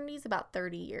fraternities, about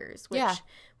 30 years. Which,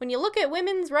 when you look at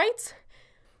women's rights,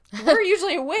 we're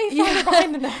usually way farther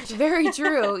behind than that. Very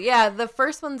true. Yeah, the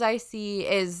first ones I see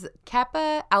is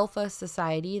Kappa Alpha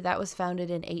Society. That was founded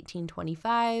in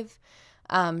 1825.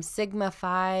 Sigma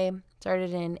Phi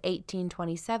started in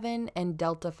 1827, and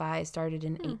Delta Phi started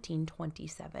in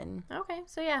 1827. Okay,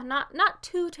 so yeah, not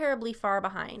too terribly far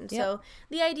behind. Yep. So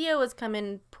the idea was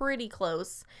coming pretty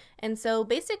close. And so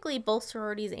basically both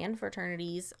sororities and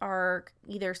fraternities are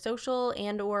either social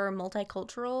and or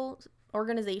multicultural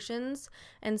organizations.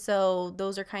 And so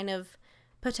those are kind of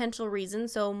potential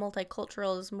reasons. So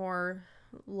multicultural is more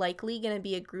likely going to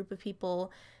be a group of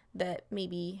people that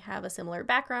maybe have a similar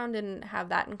background and have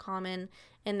that in common.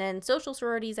 And then social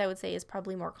sororities, I would say, is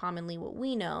probably more commonly what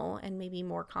we know and maybe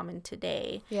more common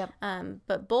today. Yep.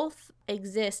 But both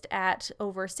exist at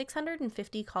over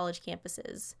 650 college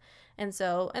campuses. And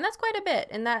that's quite a bit.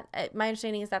 And that, my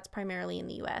understanding is that's primarily in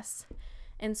the U.S.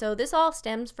 And so this all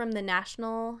stems from the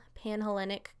National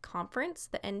Pan-Hellenic Conference,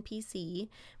 the NPC,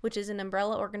 which is an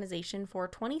umbrella organization for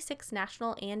 26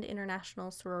 national and international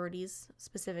sororities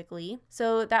specifically.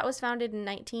 So that was founded in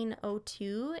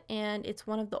 1902, and it's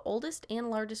one of the oldest and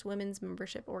largest women's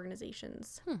membership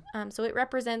organizations. So it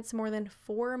represents more than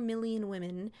 4 million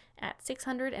women at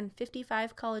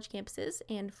 655 college campuses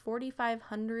and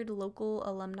 4,500 local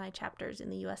alumni chapters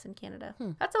in the U.S. and Canada.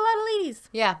 That's a lot of ladies.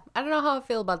 Yeah, I don't know how I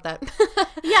feel about that.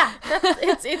 Yeah,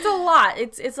 it's a lot.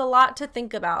 It's a lot to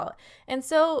think about. And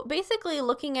so basically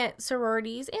looking at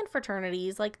sororities and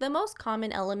fraternities, like the most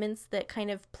common elements that kind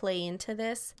of play into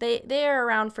this, they are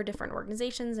around for different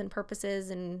organizations and purposes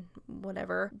and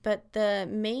whatever. But the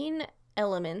main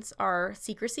elements are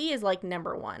secrecy is like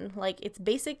number one. Like it's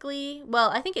basically, well,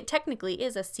 I think it technically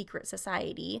is a secret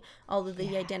society, although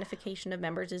the identification of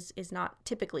members is not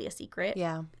typically a secret.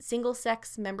 Yeah. Single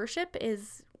sex membership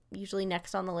is usually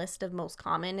next on the list of most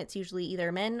common. It's usually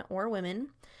either men or women.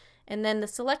 And then the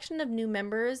selection of new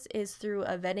members is through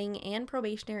a vetting and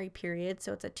probationary period.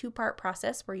 So it's a 2-part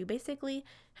process where you basically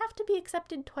have to be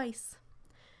accepted twice,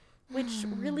 which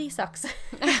really sucks.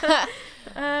 We'll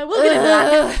get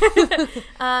into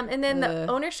that. And then the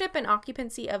ownership and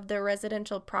occupancy of the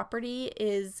residential property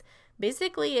is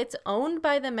basically it's owned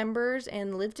by the members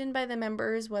and lived in by the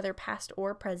members, whether past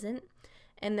or present.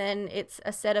 And then it's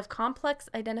a set of complex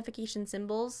identification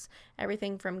symbols,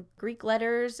 everything from Greek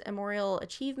letters, memorial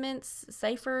achievements,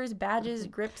 ciphers, badges,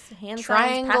 grips, hand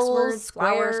signs, passwords,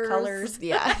 flowers, colors.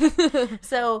 Yeah.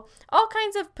 So all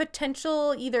kinds of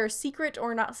potential either secret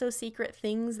or not so secret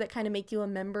things that kind of make you a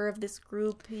member of this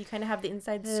group. You kind of have the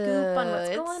inside scoop on what's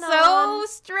going on.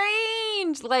 It's so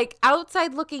strange. Like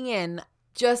outside looking in,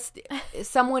 just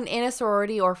someone in a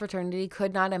sorority or fraternity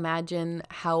could not imagine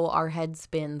how our head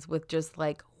spins with just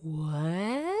like,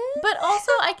 what? But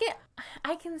also,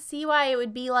 I can see why it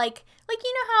would be like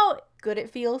you know how good it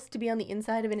feels to be on the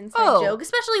inside of an inside joke,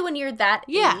 especially when you're that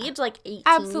age, like 18.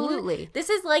 Absolutely. This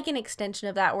is like an extension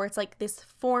of that, where it's like this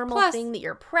formal thing that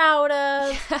you're proud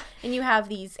of, and you have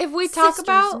these. If we talk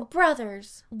about and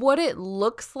brothers, what it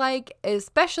looks like,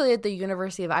 especially at the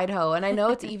University of Idaho, and I know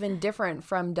it's even different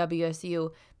from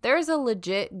WSU. There's a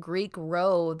legit Greek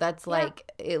row that's like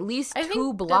at least I 2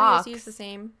 think blocks. WSU is the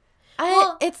same.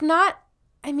 It's not.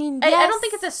 I mean, yes. I don't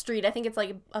think it's a street. I think it's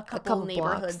like a couple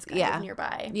neighborhoods kind of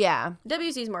nearby. Yeah.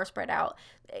 WC is more spread out.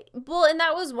 Well, and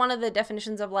that was one of the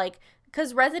definitions of like,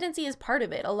 because residency is part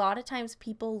of it. A lot of times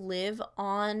people live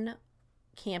on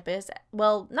campus.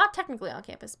 Well, not technically on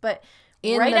campus, but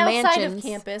right outside of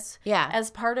campus as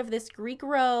part of this Greek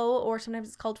row, or sometimes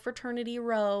it's called fraternity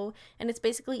row, and it's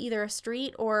basically either a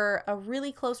street or a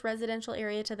really close residential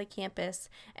area to the campus,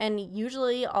 and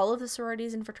usually all of the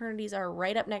sororities and fraternities are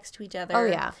right up next to each other. Oh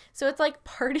yeah. So it's like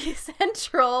party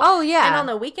central. Oh yeah. And on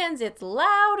the weekends it's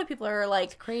loud and people are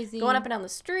like crazy, going up and down the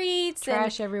streets,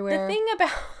 trash everywhere.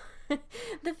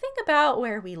 The thing about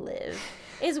where we live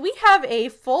is we have a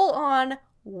full-on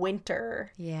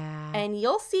winter. Yeah. And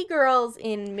you'll see girls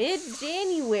in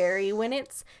mid-January when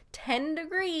it's 10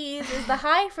 degrees is the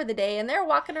high for the day, and they're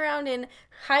walking around in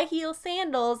high heel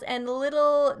sandals and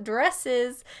little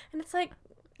dresses, and it's like,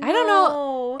 I don't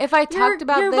know if I talked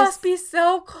about this. You must be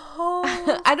so cold.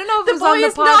 I don't know if it was boy on the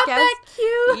is podcast. Not that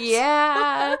cute.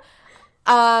 Yeah.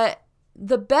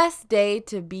 The best day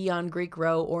to be on Greek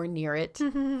Row or near it,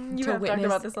 you have talked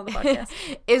about this on the podcast,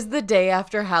 is the day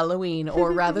after Halloween,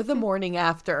 or rather the morning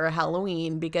after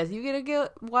Halloween, because you get to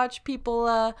watch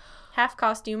people half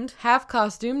costumed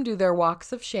do their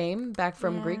walks of shame back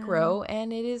from Greek Row,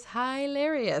 and it is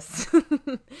hilarious.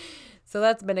 So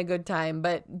that's been a good time.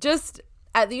 But just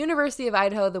at the University of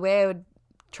Idaho, the way I would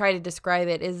try to describe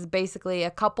it is basically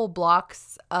a couple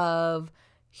blocks of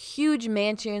huge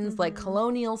mansions, like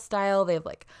colonial style. They have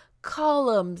like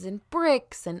columns and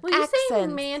bricks and accents. You say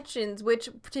mansions, which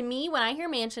to me, when I hear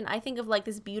mansion, I think of like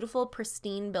this beautiful,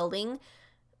 pristine building.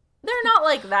 They're not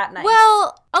like that nice.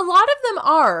 Well, a lot of them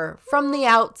are from the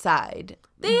outside.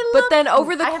 But then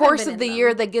over the course of the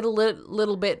year, they get a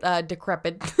little bit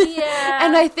decrepit. Yeah.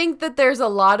 And I think that there's a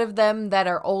lot of them that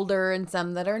are older and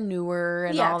some that are newer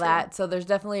and all that. So there's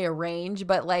definitely a range.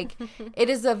 But like, it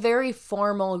is a very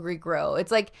formal Greek row.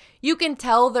 It's like you can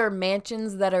tell they're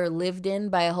mansions that are lived in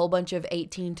by a whole bunch of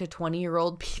 18 to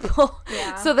 20-year-old people.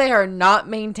 Yeah. So they are not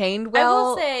maintained well. I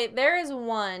will say there is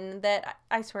one that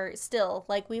I swear still,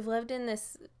 like, we've lived in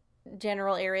this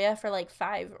general area for like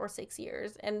 5 or 6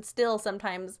 years, and still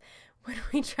sometimes when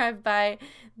we drive by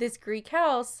this Greek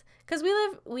house, because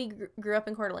we grew up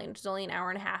in Coeur d'Alene, which is only an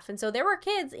hour and a half, and so there were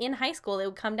kids in high school that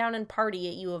would come down and party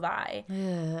at U of I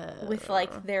with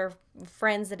like their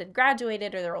friends that had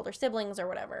graduated or their older siblings or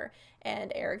whatever,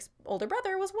 and Eric's older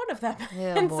brother was one of them.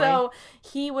 So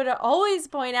he would always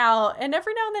point out, and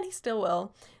every now and then he still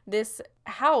will, this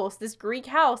Greek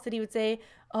house that he would say,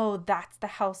 oh, that's the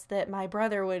house that my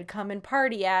brother would come and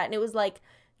party at. And it was like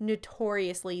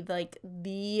notoriously like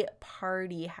the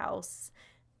party house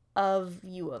of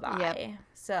U of I. Yep.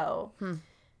 So,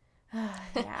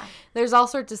 yeah. There's all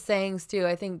sorts of sayings too.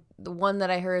 I think the one that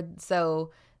I heard,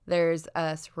 so there's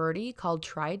a sorority called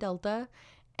Tri Delta,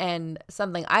 and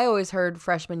something I always heard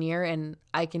freshman year, and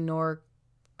I can nor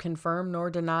confirm nor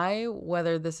deny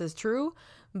whether this is true,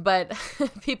 but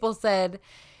people said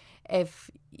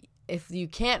if you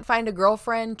can't find a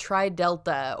girlfriend, try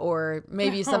Delta, or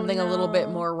maybe something a little bit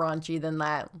more raunchy than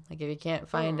that. Like if you can't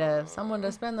find someone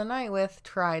to spend the night with,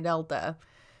 try Delta,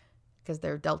 because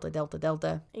they're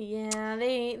Delta. Yeah,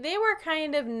 they were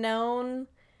kind of known,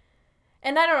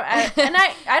 and I don't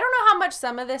know how much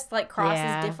some of this like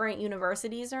crosses different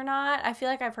universities or not. I feel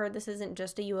like I've heard this isn't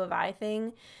just a U of I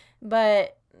thing,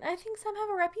 but I think some have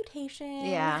a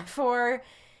reputation for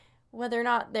whether or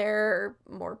not they're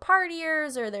more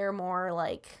partiers or they're more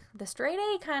like the straight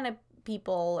A kind of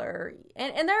people, or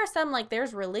and there are some like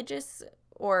there's religious,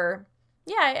 or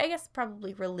I guess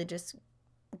probably religious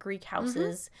Greek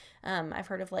houses. I've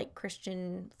heard of like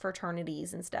Christian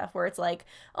fraternities and stuff where it's like,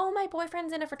 oh, my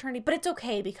boyfriend's in a fraternity, but it's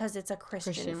okay because it's a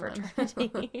Christian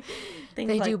fraternity.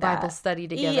 They do Bible study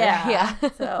together. Yeah.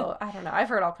 So I don't know. I've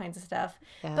heard all kinds of stuff.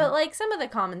 Yeah. But like some of the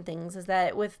common things is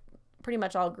that with pretty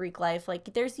much all Greek life,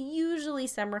 like there's usually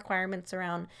some requirements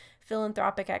around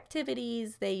philanthropic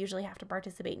activities. They usually have to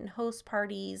participate in host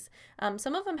parties.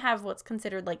 Some of them have what's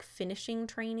considered like finishing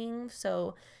training.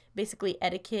 So basically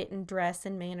etiquette and dress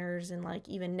and manners and like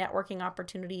even networking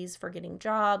opportunities for getting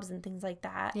jobs and things like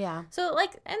that. Yeah. So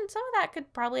like, and some of that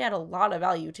could probably add a lot of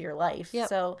value to your life. Yep.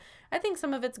 So I think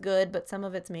some of it's good, but some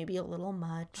of it's maybe a little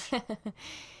much.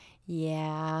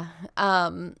 Yeah.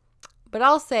 But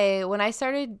I'll say when I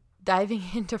started diving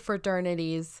into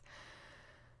fraternities,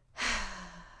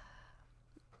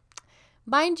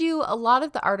 mind you, a lot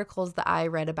of the articles that I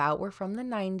read about were from the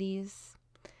 90s.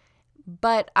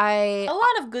 But a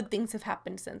lot of good things have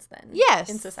happened since then. Yes.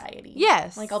 In society.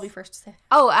 Yes. Like, I'll be first to say that.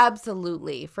 Oh,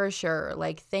 absolutely. For sure.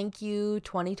 Like, thank you,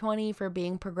 2020, for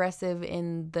being progressive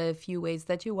in the few ways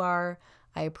that you are.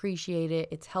 I appreciate it.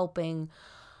 It's helping.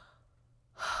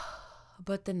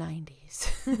 But the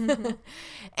 90s.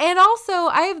 And also,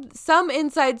 I have some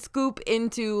inside scoop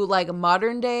into, like,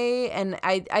 modern day. And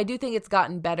I do think it's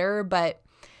gotten better. But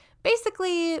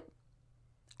basically,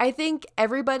 I think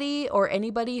everybody or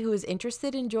anybody who is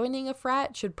interested in joining a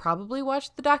frat should probably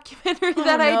watch the documentary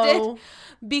that I did,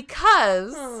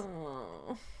 because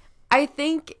I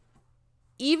think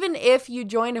even if you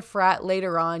join a frat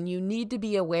later on, you need to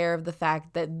be aware of the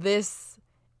fact that this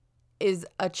is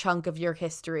a chunk of your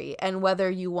history, and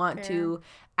whether you want to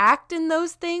act in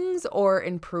those things or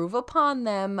improve upon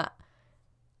them.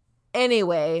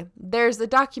 Anyway, there's a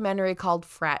documentary called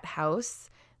Frat House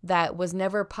that was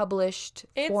never published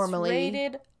formally. It's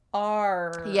rated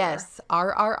R. Yes,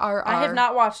 R. I have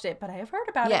not watched it, but I have heard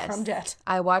about it from Jet.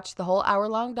 I watched the whole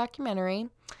hour-long documentary,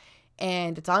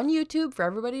 and it's on YouTube for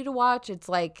everybody to watch.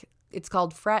 It's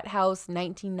called Frat House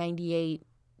 1998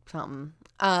 something.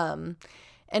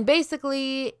 And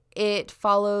basically it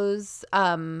follows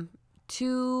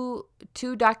two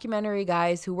documentary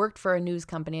guys who worked for a news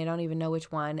company. I don't even know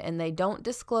which one. And they don't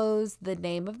disclose the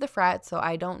name of the frat, so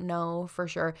I don't know for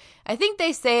sure. I think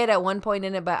they say it at one point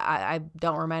in it, but I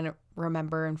don't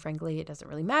remember, and frankly, it doesn't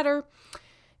really matter. It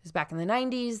was back in the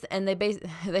 90s, and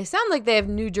they sound like they have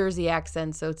New Jersey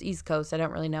accents, so it's East Coast. I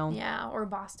don't really know. Yeah, or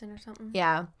Boston or something.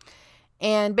 Yeah.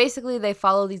 And basically, they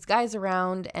follow these guys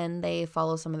around, and they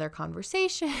follow some of their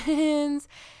conversations.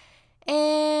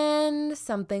 And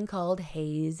something called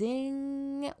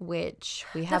hazing, which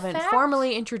we haven't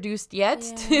formally introduced yet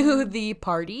to the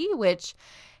party, which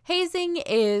hazing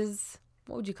is,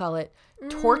 what would you call it?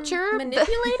 Torture?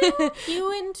 Manipulating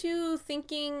you into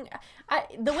thinking.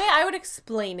 The way I would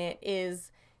explain it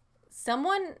is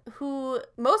someone who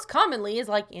most commonly is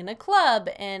like in a club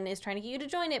and is trying to get you to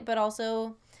join it, but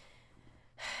also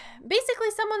basically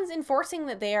someone's enforcing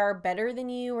that they are better than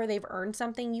you or they've earned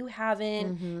something you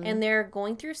haven't, and they're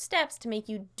going through steps to make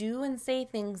you do and say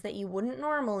things that you wouldn't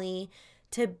normally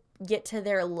to get to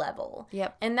their level.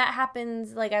 Yep. And that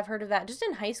happens, like, I've heard of that just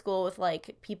in high school with,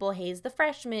 like, people haze the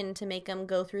freshmen to make them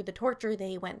go through the torture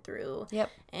they went through. Yep.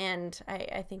 And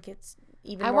I think it's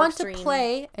even more extreme. I want to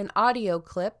play an audio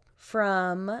clip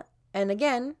from, and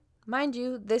again, mind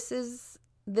you, this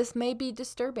may be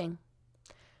disturbing.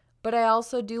 But I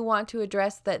also do want to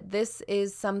address that this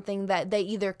is something that they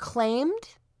either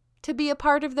claimed to be a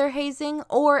part of their hazing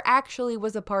or actually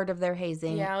was a part of their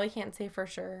hazing. Yeah, we can't say for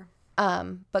sure.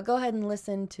 But go ahead and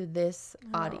listen to this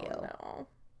audio. No.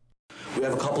 We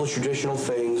have a couple of traditional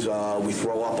things. We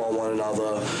throw up on one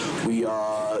another. We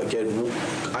get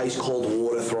ice cold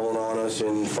water thrown on us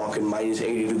in fucking minus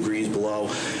 80 degrees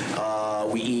below.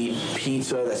 We eat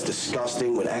pizza that's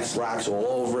disgusting with X-Lax all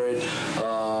over it.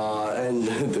 And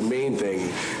the main thing,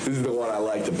 this is the one I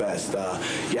like the best.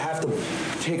 You have to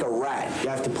take a rat. You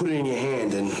have to put it in your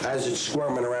hand, and as it's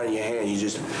squirming around in your hand, you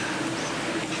just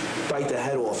bite the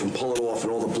head off and pull it off,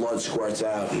 and all the blood squirts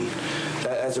out. And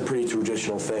that's a pretty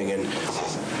traditional thing, and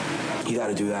you got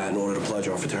to do that in order to pledge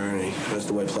our fraternity. That's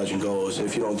the way pledging goes.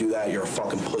 If you don't do that, you're a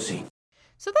fucking pussy.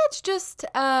 So that's just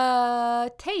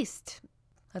taste.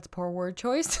 That's poor word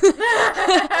choice.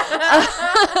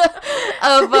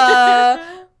 of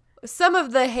some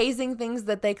of the hazing things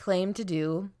that they claim to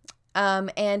do.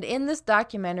 And in this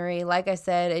documentary, like I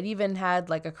said, it even had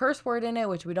like a curse word in it,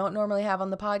 which we don't normally have on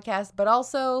the podcast, but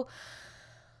also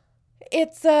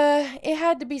it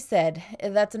had to be said.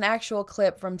 That's an actual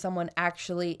clip from someone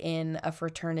actually in a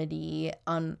fraternity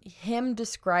on him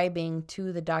describing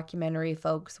to the documentary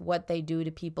folks what they do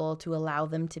to people to allow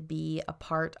them to be a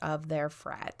part of their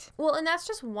frat. Well, and that's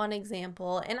just one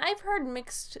example. And I've heard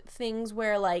mixed things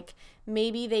where, like,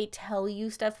 maybe they tell you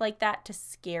stuff like that to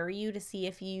scare you, to see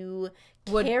if you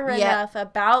care enough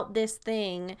about this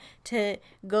thing to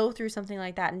go through something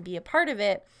like that and be a part of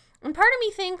it. And part of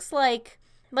me thinks, like,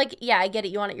 Like, yeah, I get it.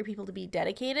 You want your people to be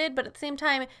dedicated, but at the same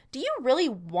time, do you really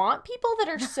want people that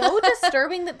are so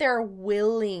disturbing that they're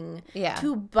willing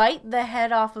to bite the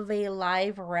head off of a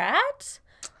live rat?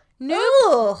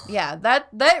 No. Yeah,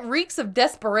 that reeks of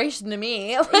desperation to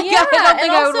me. Like, yeah, I don't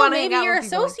think I would want to maybe hang out you're a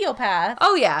with people sociopath.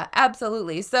 Oh, yeah,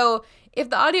 absolutely. So if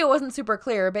the audio wasn't super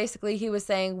clear, basically he was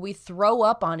saying we throw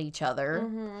up on each other.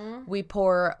 Mm-hmm. We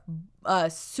pour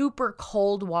super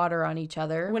cold water on each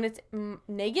other. When it's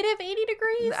negative 80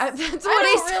 degrees? That's what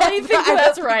he said. I don't really think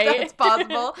that's right. That's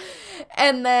possible.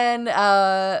 And then,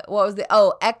 what was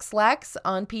X-Lax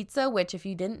on pizza, which if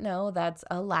you didn't know, that's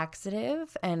a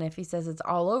laxative. And if he says it's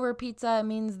all over pizza, it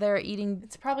means they're eating...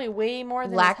 It's probably way more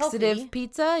than laxative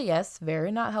pizza. Yes,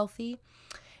 very not healthy.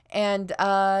 And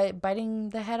biting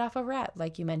the head off a rat,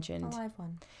 like you mentioned. A live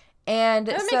one. And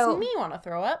that so, makes me want to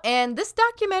throw up. And this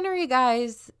documentary,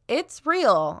 guys, it's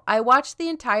real. I watched the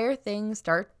entire thing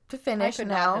start to finish I could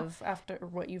now. Not have after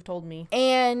what you've told me.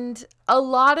 And a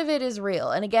lot of it is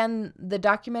real. And again, the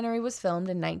documentary was filmed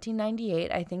in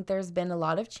 1998. I think there's been a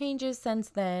lot of changes since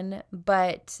then.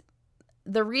 But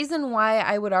the reason why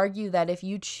I would argue that if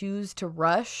you choose to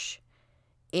rush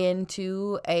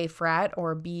into a frat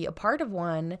or be a part of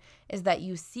one is that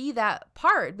you see that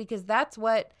part, because that's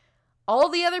what all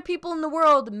the other people in the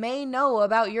world may know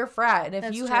about your frat. And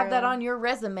if you have that on your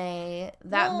resume,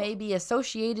 that may be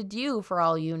associated to you for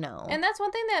all you know. And that's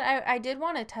one thing that I did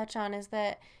want to touch on is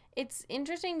that it's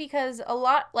interesting because a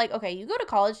lot, like, okay, you go to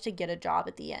college to get a job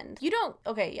at the end. You don't,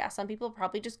 okay, yeah, some people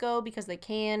probably just go because they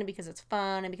can, because it's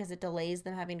fun, and because it delays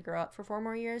them having to grow up for 4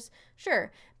 more years.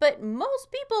 Sure. But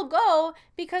most people go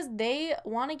because they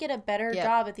want to get a better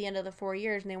job at the end of the 4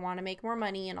 years, and they want to make more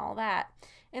money and all that.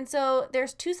 And so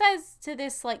there's two sides to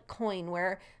this, like, coin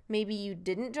where maybe you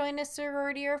didn't join a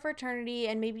sorority or fraternity,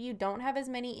 and maybe you don't have as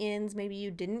many ins, maybe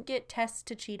you didn't get tests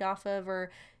to cheat off of or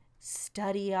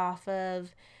study off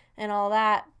of and all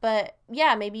that. But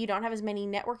yeah, maybe you don't have as many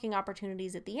networking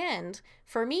opportunities at the end.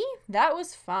 For me, that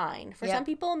was fine. For some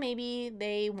people, maybe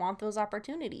they want those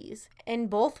opportunities. And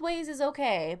both ways is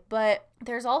okay. But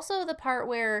there's also the part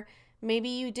where maybe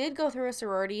you did go through a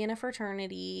sorority and a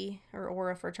fraternity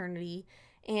or a fraternity,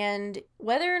 and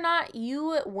whether or not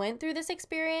you went through this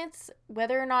experience,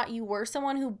 whether or not you were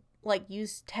someone who like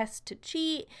used tests to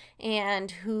cheat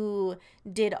and who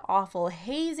did awful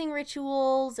hazing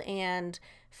rituals and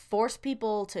forced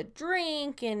people to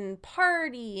drink and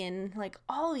party and like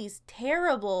all these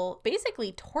terrible,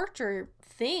 basically torture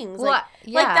things. Well,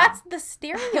 like that's the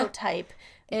stereotype.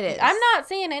 It is. I'm not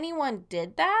saying anyone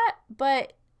did that,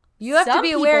 but you have to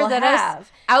be aware that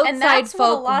us outside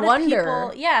folk wonder.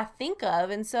 People, think of.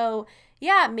 And so,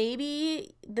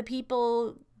 maybe the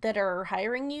people that are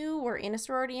hiring you were in a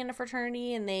sorority and a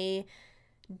fraternity and they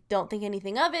don't think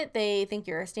anything of it. They think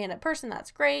you're a stand-up person. That's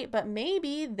great. But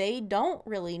maybe they don't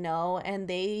really know and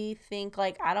they think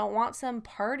like, I don't want some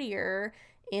partier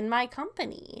in my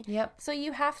company. Yep. So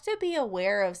you have to be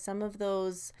aware of some of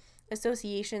those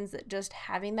associations that just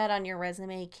having that on your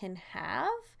resume can have.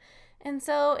 And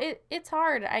so it's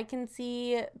hard. I can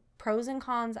see pros and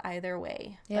cons either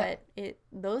way. Yep. But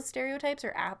those stereotypes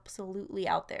are absolutely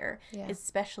out there,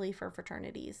 especially for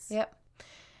fraternities. Yep.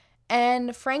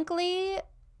 And frankly,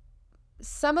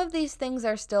 some of these things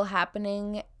are still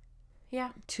happening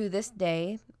to this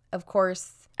day. Of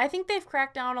course, I think they've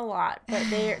cracked down a lot, but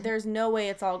there's no way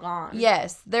it's all gone.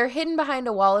 Yes, they're hidden behind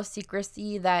a wall of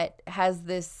secrecy that has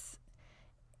this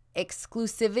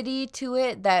exclusivity to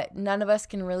it that none of us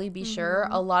can really be sure.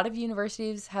 A lot of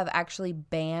universities have actually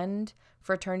banned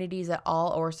fraternities at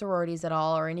all or sororities at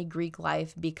all or any Greek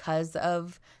life because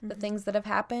of the things that have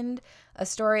happened. A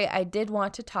story I did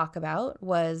want to talk about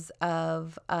was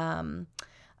of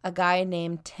a guy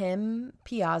named Tim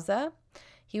Piazza.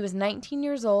 He was 19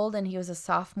 years old and he was a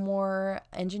sophomore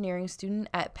engineering student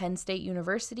at Penn State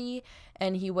University,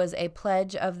 and he was a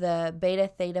pledge of the Beta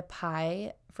Theta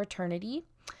Pi fraternity.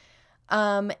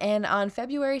 And on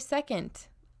February 2nd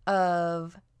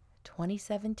of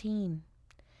 2017,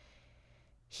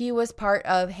 he was part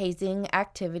of hazing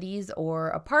activities or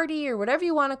a party or whatever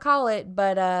you want to call it,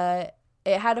 but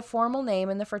it had a formal name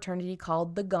in the fraternity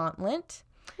called the Gauntlet.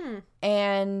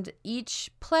 And each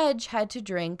pledge had to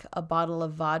drink a bottle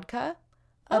of vodka,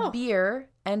 a beer,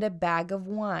 and a bag of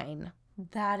wine.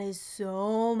 That is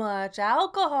so much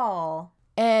alcohol.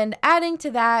 And adding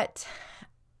to that,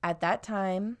 at that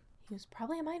time, he was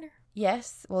probably a minor.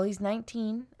 Yes. Well, he's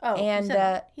 19. Oh, and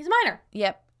he's a minor.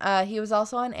 Yep. He was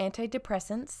also on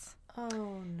antidepressants.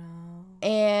 Oh, no.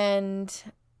 And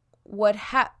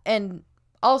and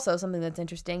also something that's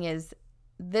interesting is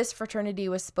this fraternity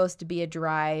was supposed to be a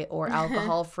dry or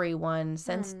alcohol-free one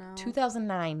since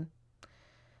 2009.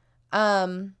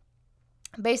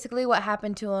 Basically what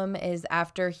happened to him is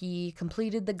after he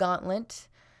completed the gauntlet,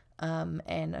 and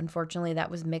unfortunately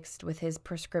that was mixed with his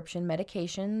prescription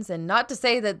medications. And not to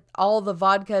say that all the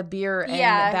vodka, beer, and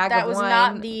bag that of was wine...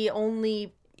 not the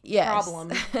only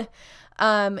problem.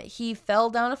 He fell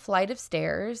down a flight of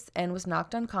stairs and was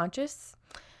knocked unconscious.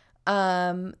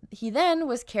 He then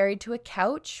was carried to a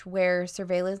couch where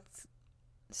surveillance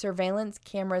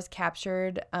cameras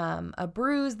captured a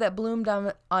bruise that bloomed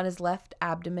on his left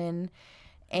abdomen.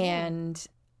 And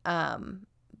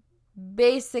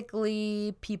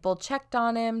basically people checked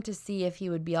on him to see if he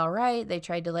would be all right. They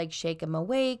tried to like shake him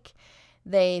awake.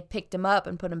 They picked him up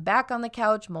and put him back on the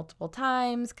couch multiple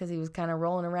times because he was kind of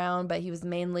rolling around, but he was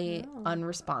mainly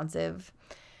unresponsive.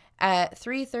 At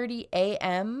 3:30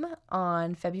 a.m.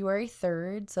 on February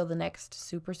 3rd, so the next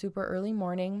super, super early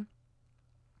morning,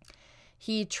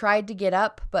 he tried to get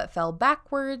up but fell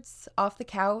backwards off the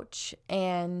couch,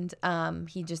 and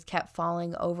he just kept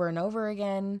falling over and over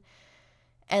again.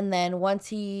 And then once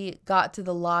he got to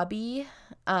the lobby,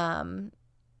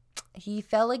 he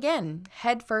fell again,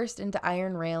 head first into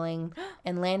iron railing,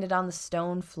 and landed on the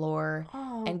stone floor,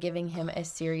 and giving him a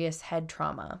serious head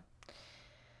trauma.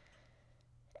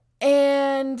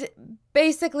 And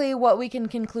basically what we can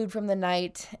conclude from the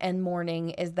night and morning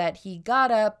is that he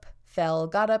got up, fell,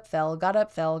 got up, fell, got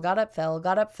up, fell, got up, fell,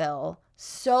 got up, fell,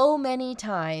 so many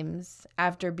times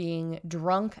after being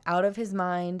drunk out of his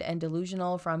mind and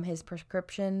delusional from his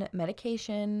prescription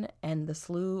medication and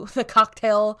the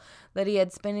cocktail that he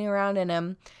had spinning around in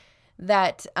him,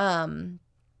 that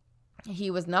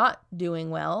he was not doing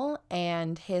well.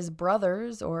 And his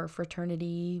brothers or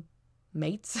fraternity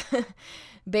mates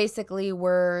basically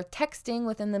were texting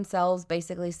within themselves,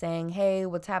 basically saying, hey,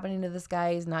 what's happening to this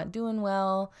guy? He's not doing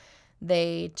well.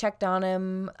 They checked on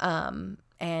him,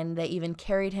 and they even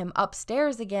carried him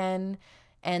upstairs again,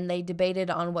 and they debated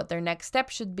on what their next step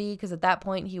should be, because at that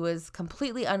point he was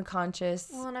completely unconscious.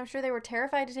 Well, and I'm sure they were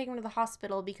terrified to take him to the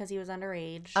hospital because he was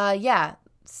underage. Yeah,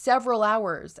 several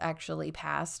hours actually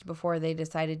passed before they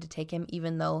decided to take him,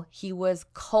 even though he was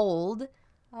cold.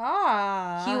 He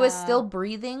was still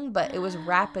breathing, but it was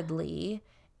rapidly,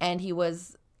 and he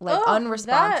was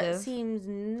unresponsive. That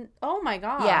seems... Oh my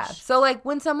gosh. Yeah. So like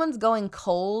when someone's going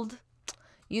cold,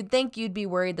 you'd think you'd be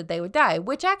worried that they would die,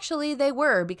 which actually they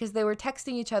were, because they were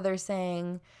texting each other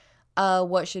saying,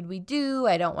 what should we do?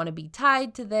 I don't want to be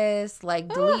tied to this. Like,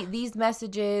 delete these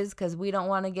messages because we don't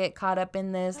want to get caught up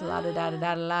in this. La da da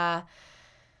da da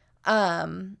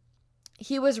da.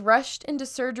 He was rushed into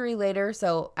surgery later.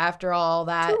 So after all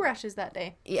that, 2 rushes that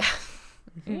day. Yeah.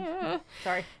 Yeah.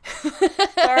 Sorry.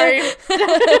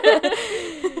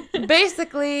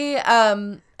 Basically,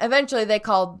 eventually they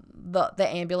called the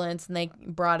ambulance and they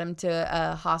brought him to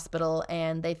a hospital,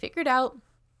 and they figured out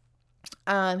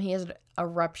he has a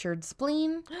ruptured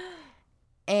spleen,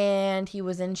 and he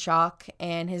was in shock,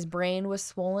 and his brain was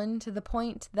swollen to the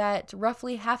point that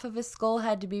roughly half of his skull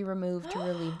had to be removed to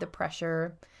relieve the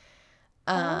pressure.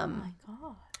 Oh my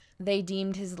gosh. They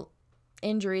deemed his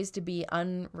injuries to be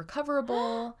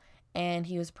unrecoverable, and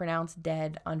he was pronounced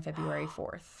dead on February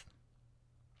 4th.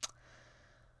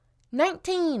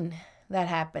 19, that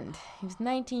happened. He was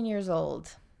 19 years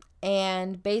old.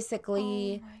 And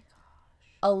basically,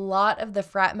 a lot of the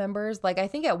frat members, like I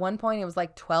think at one point it was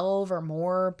like 12 or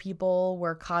more people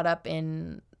were caught up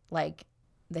in like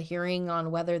the hearing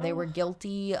on whether they were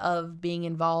guilty of being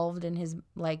involved in his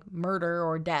like murder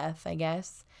or death, I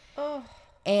guess.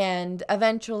 And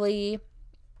eventually,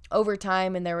 over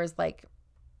time, and there was like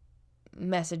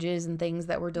messages and things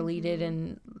that were deleted,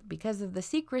 and because of the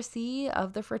secrecy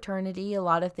of the fraternity, a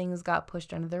lot of things got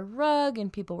pushed under the rug,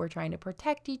 and people were trying to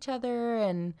protect each other.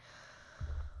 And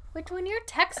which, when you're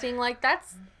texting, like that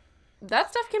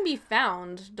stuff can be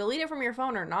found. Delete it from your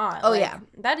phone or not. Oh, yeah.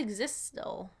 That exists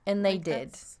still. And they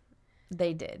did.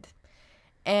 They did.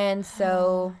 And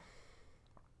so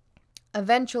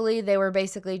eventually they were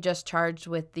basically just charged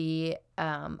with the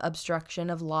obstruction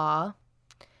of law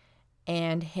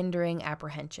and hindering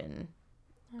apprehension.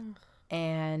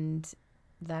 And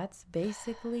that's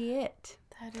basically it.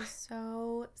 That is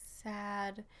so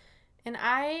sad. And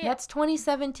that's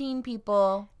 2017,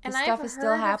 people. This stuff is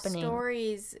still happening.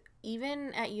 Stories,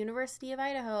 even at University of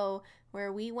Idaho,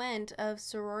 where we went, of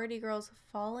sorority girls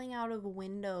falling out of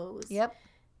windows. Yep.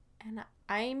 And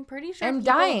I'm pretty sure and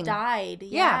people died.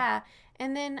 Yeah.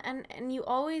 And then and you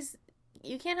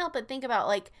can't help but think about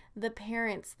like the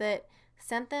parents that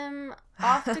sent them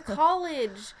off to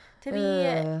college to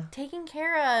be taken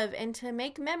care of and to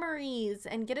make memories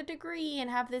and get a degree and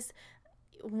have this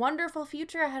wonderful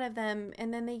future ahead of them,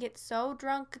 and then they get so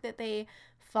drunk that they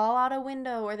fall out a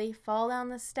window or they fall down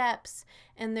the steps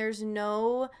and there's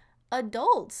no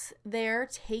adults there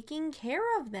taking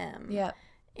care of them. Yeah.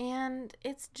 And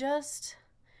it's just,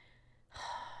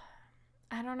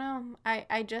 I don't know.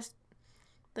 I just,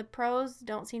 the pros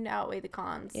don't seem to outweigh the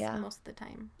cons most of the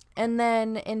time. And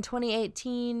then in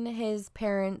 2018, his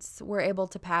parents were able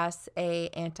to pass a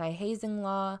anti-hazing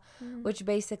law, which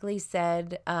basically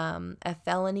said a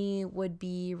felony would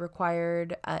be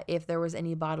required if there was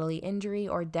any bodily injury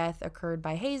or death occurred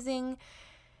by hazing.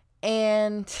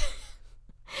 And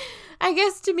I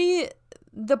guess to me,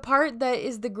 the part that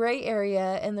is the gray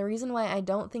area and the reason why I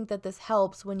don't think that this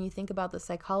helps when you think about the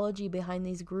psychology behind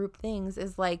these group things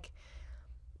is like,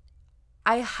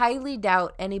 I highly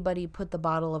doubt anybody put the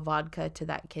bottle of vodka to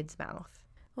that kid's mouth.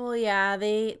 Well, yeah,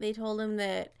 they told him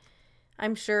that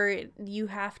I'm sure you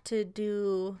have to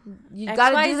do You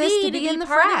got to do this to be in the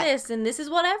part frat. of this, and this is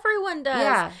what everyone does.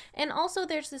 Yeah. And also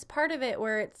there's this part of it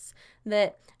where it's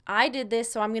that I did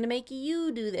this, so I'm going to make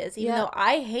you do this. Even though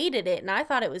I hated it and I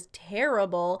thought it was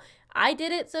terrible, I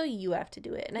did it, so you have to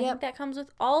do it. And I think that comes with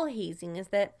all hazing, is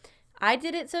that I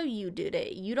did it, so you did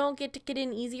it. You don't get to get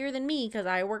in easier than me because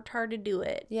I worked hard to do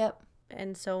it. Yep.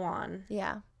 And so on.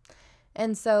 Yeah.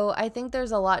 And so I think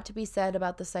there's a lot to be said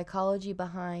about the psychology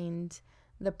behind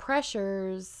the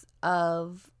pressures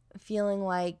of feeling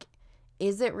like,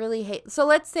 is it really so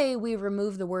let's say we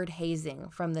remove the word hazing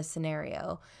from the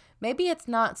scenario. Maybe it's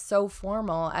not so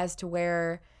formal as to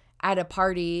where at a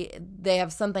party they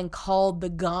have something called the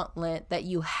gauntlet that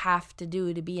you have to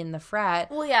do to be in the frat.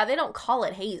 Well, yeah, they don't call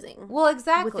it hazing. Well,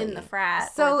 exactly. Within the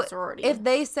frat so or the sorority. If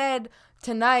they said,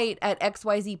 tonight at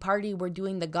XYZ party, we're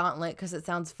doing the gauntlet because it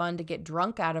sounds fun to get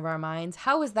drunk out of our minds,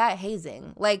 how is that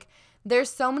hazing? Like,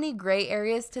 there's so many gray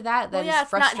areas to that is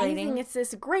frustrating. It's not hazing, it's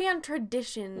this grand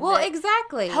tradition. Well,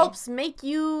 exactly. Helps make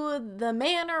you the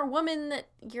man or woman that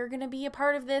you're going to be a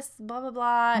part of this, blah, blah,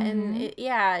 blah. And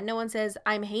no one says,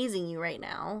 I'm hazing you right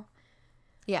now.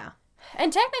 Yeah.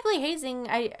 And technically hazing,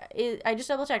 I just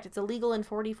double checked, it's illegal in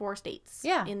 44 states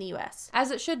in the U.S.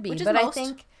 As it should be. Which is but most, I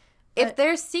think if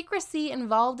there's secrecy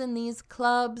involved in these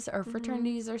clubs or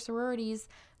fraternities or sororities,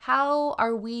 how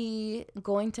are we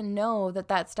going to know that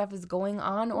that stuff is going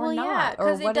on or not?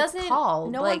 Or what it's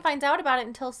called? No one finds out about it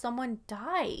until someone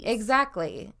dies.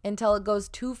 Exactly. Until it goes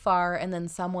too far and then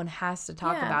someone has to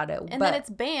talk about it. And then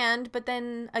it's banned, but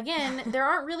then again, there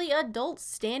aren't really adults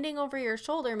standing over your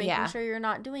shoulder making sure you're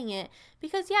not doing it.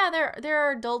 Because there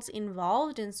are adults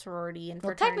involved in sorority and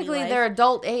fraternity technically life. they're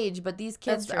adult age, but these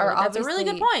kids are obviously... That's a really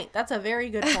good point. That's a very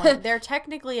good point. They're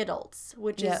technically adults,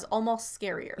 which is almost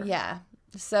scarier. Yeah.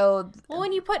 So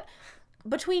when you put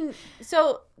between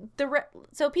so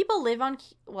people live on,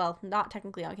 well, not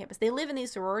technically on campus, they live in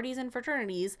these sororities and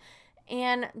fraternities,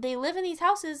 and they live in these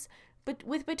houses but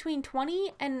with between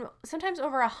 20 and sometimes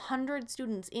over 100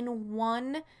 students in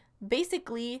one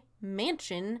basically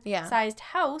mansion sized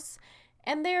house,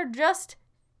 and they're just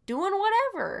doing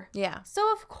whatever.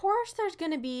 So of course there's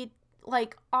gonna be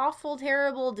like awful,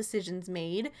 terrible decisions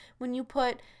made when you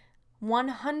put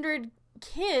 100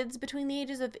 kids between the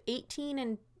ages of 18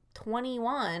 and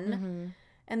 21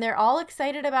 and they're all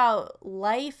excited about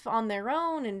life on their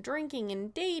own and drinking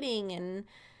and dating and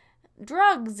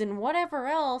drugs and whatever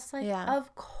else. Like,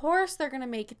 of course they're gonna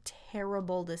make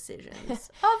terrible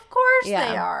decisions. Of course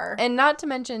they are. And not to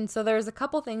mention, so there's a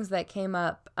couple things that came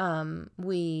up.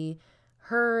 We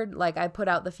heard, like, I put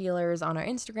out the feelers on our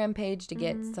Instagram page to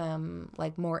get some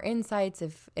like more insights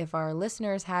if our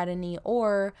listeners had any,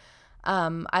 or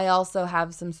I also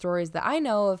have some stories that I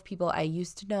know of people I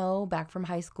used to know back from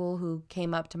high school who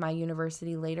came up to my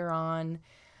university later on.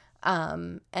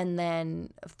 And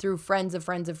then through friends of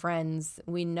friends of friends,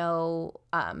 we know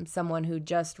someone who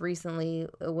just recently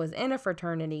was in a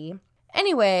fraternity.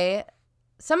 Anyway,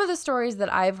 some of the stories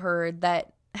that I've heard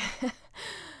that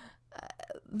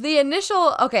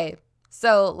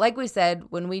so like we said,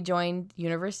 when we joined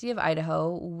University of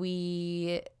Idaho,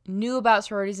 we knew about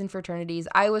sororities and fraternities.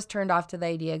 I was turned off to the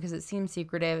idea because it seemed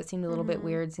secretive. It seemed a little bit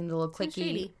weird. It seemed a little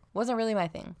cliquey. Wasn't really my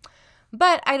thing.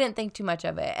 But I didn't think too much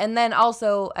of it. And then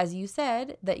also, as you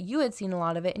said, that you had seen a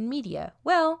lot of it in media.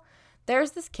 Well,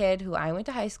 there's this kid who I went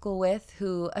to high school with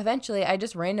who eventually I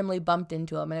just randomly bumped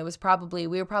into him. And it was we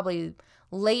were probably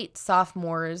late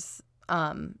sophomores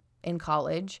in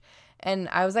college. And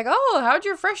I was like, oh, how'd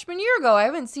your freshman year go? I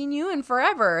haven't seen you in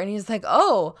forever. And he's like,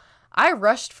 oh, I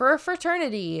rushed for a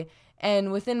fraternity.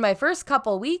 And within my first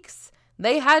couple weeks,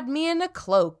 they had me in a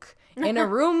cloak. in a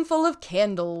room full of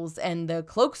candles, and the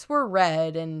cloaks were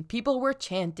red, and people were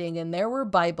chanting, and there were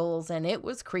Bibles, and it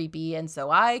was creepy, and so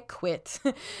I quit.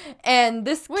 And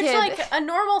this Which, kid... like, a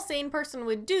normal, sane person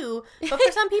would do, but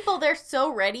for some people, they're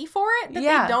so ready for it that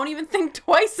Yeah. they don't even think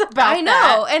twice about it. I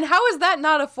know, and how is that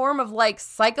not a form of, like,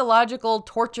 psychological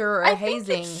torture or I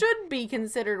hazing? think it should be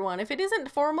considered one. If it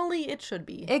isn't formally, it should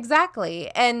be. Exactly.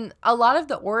 And a lot of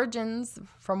the origins,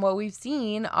 from what we've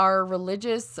seen, are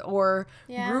religious or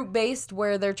group-based,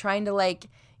 where they're trying to, like,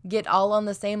 get all on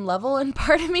the same level. And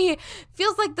part of me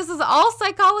feels like this is all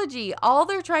psychology. All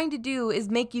they're trying to do is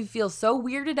make you feel so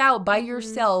weirded out by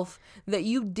yourself that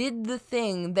you did the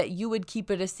thing that you would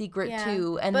keep it a secret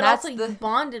too. And but that's also the... you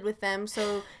bonded with them,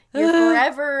 so you're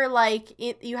forever, like,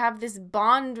 you have this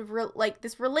bond, like,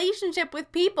 this relationship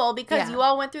with people because you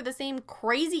all went through the same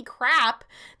crazy crap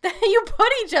that you put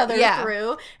each other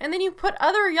through, and then you put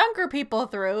other younger people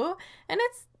through, and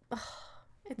it's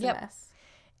a mess.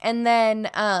 And then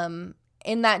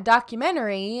in that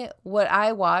documentary, what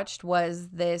I watched was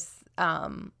this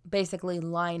basically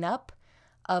lineup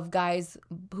of guys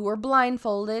who were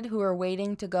blindfolded, who were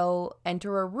waiting to go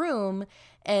enter a room.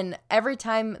 And every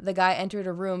time the guy entered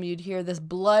a room, you'd hear this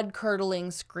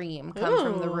blood-curdling scream come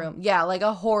from the room. Yeah, like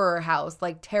a horror house,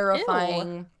 like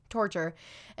terrifying torture.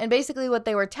 And basically what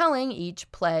they were telling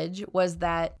each pledge was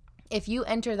that if you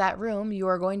enter that room, you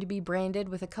are going to be branded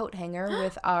with a coat hanger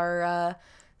with our...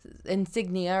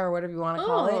 insignia or whatever you want to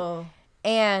call it.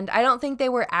 And I don't think they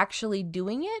were actually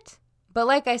doing it. But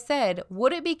like I said,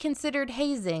 would it be considered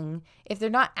hazing if they're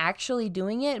not actually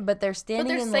doing it, but they're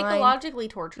standing in line? But they're psychologically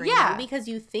torturing you because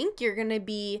you think you're going to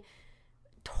be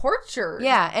tortured.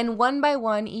 Yeah, and one by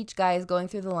one, each guy is going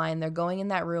through the line. They're going in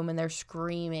that room and they're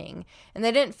screaming. And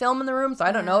they didn't film in the room, so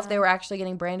I don't know if they were actually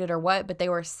getting branded or what, but they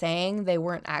were saying they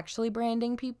weren't actually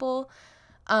branding people.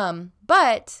 And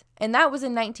that was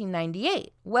in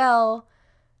 1998. Well,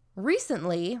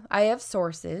 recently, I have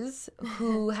sources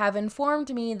who have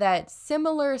informed me that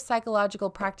similar psychological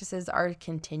practices are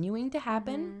continuing to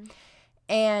happen.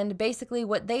 And basically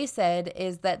what they said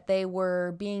is that they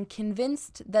were being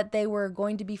convinced that they were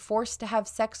going to be forced to have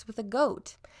sex with a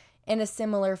goat in a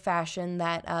similar fashion,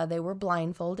 that they were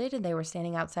blindfolded and they were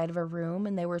standing outside of a room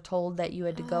and they were told that you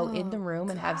had to go in the room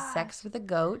and have sex with a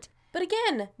goat. But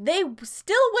again, they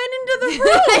still went into the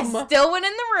room. They still went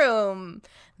in the room.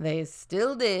 They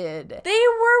still did. They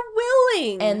were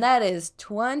willing. And that is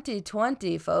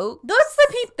 2020, folks. Those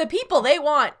the people they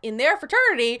want in their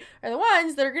fraternity are the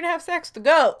ones that are going to have sex with the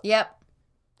goat. Yep.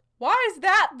 Why is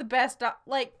that the best?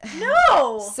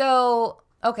 No. So,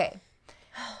 okay.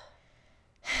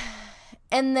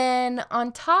 And then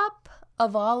on top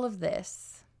of all of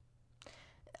this,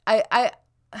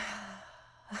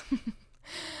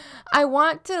 I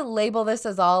want to label this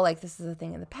as all, like, this is a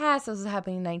thing in the past. This was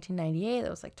happening in 1998. That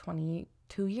was, like,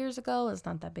 22 years ago. It's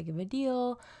not that big of a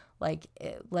deal. Like,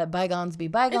 let bygones be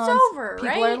bygones. It's over,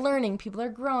 People are learning. People are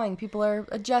growing. People are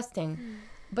adjusting.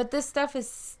 But this stuff is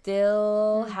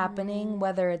still happening,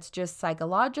 whether it's just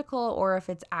psychological or if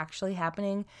it's actually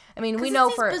happening. I mean, we know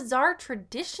it's these bizarre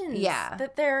traditions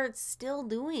that they're still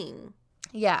doing.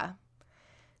 Yeah.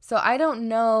 So I don't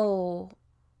know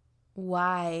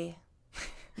why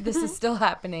this is still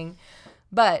happening.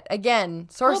 But again,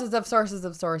 sources of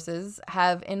sources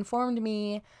have informed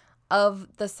me of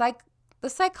the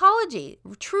psychology.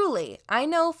 Truly, I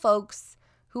know folks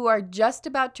who are just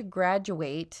about to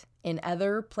graduate in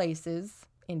other places,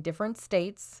 in different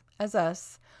states as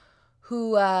us,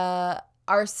 who are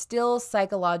still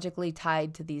psychologically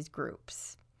tied to these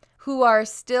groups, who are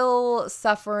still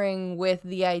suffering with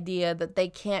the idea that they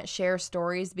can't share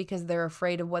stories because they're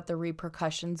afraid of what the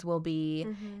repercussions will be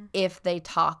if they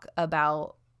talk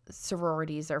about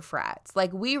sororities or frats.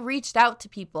 Like, we reached out to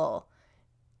people,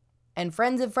 and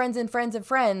friends of friends and friends of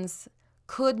friends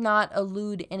could not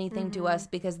allude anything to us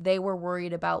because they were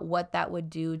worried about what that would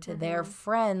do to their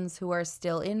friends who are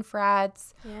still in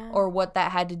frats, or what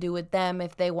that had to do with them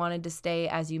if they wanted to stay,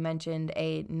 as you mentioned,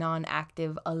 a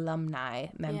non-active alumni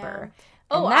member.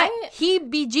 Oh, and that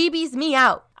heebie-jeebies me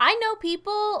out. I know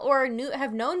people or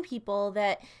have known people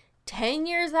that 10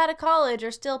 years out of college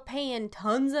are still paying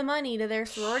tons of money to their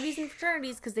sororities and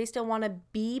fraternities because they still want to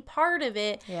be part of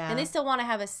it, and they still want to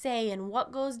have a say in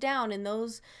what goes down in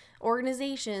those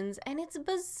organizations, and it's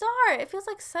bizarre. It feels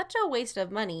like such a waste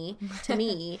of money to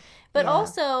me. But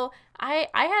also, I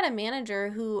had a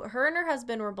manager who, her and her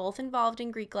husband were both involved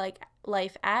in Greek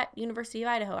life at University of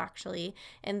Idaho, actually,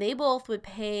 and they both would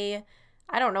pay,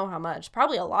 I don't know how much,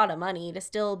 probably a lot of money to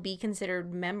still be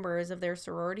considered members of their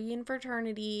sorority and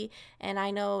fraternity. And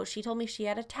I know she told me she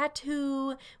had a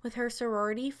tattoo with her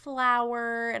sorority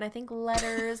flower and I think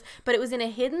letters, but it was in a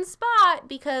hidden spot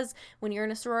because when you're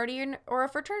in a sorority or a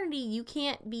fraternity, you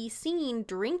can't be seen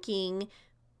drinking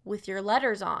with your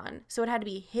letters on. So it had to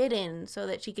be hidden so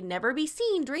that she could never be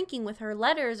seen drinking with her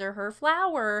letters or her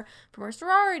flower from her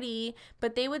sorority.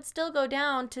 But they would still go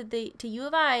down to U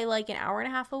of I like an hour and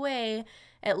a half away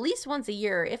at least once a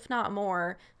year, if not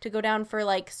more, to go down for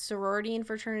like sorority and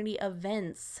fraternity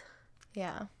events.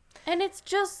 Yeah. And it's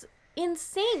just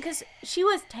insane because she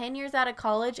was 10 years out of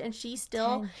college and she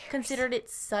still considered it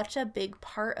such a big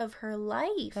part of her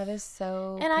life. That is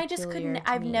so And I just couldn't,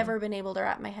 I've me. never been able to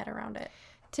wrap my head around it.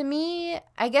 To me,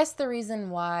 I guess the reason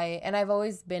why, and I've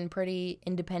always been pretty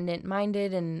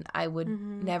independent-minded, and I would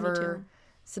never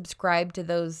subscribe to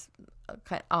those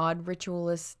kind of odd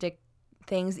ritualistic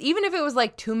things. Even if it was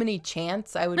like too many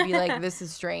chants, I would be like, this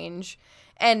is strange.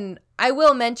 And I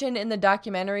will mention in the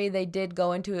documentary, they did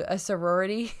go into a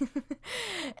sorority,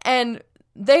 and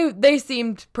they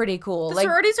seemed pretty cool. The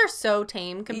sororities are so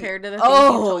tame compared to the things you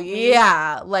told me.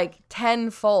 Yeah, like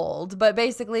tenfold. But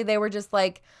basically, they were just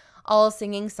like all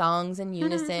singing songs in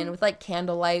unison with like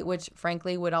candlelight, which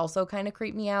frankly would also kind of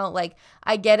creep me out. Like,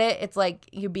 I get it. It's like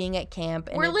you being at camp.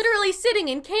 And we're literally sitting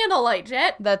in candlelight,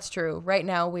 Jet. That's true. Right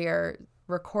now we are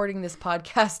recording this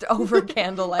podcast over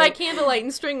candlelight. By candlelight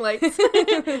and string lights.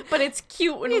 But it's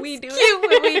cute when we do it. It's cute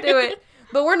when we do it.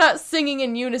 But we're not singing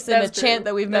in unison That's a chant true.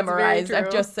 that we've That's memorized. very I'm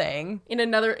true. just saying. In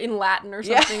Latin or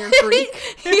something, or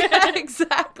Greek. Yeah,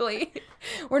 exactly.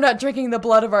 We're not drinking the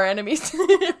blood of our enemies.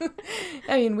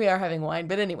 I mean, we are having wine,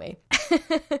 but anyway.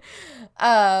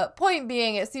 Point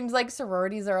being, it seems like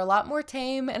sororities are a lot more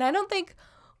tame, and I don't think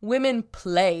women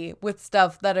play with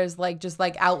stuff that is like just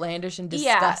like outlandish and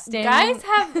disgusting. Yeah, guys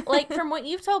have, like, from what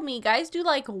you've told me, guys do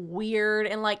like weird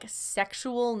and like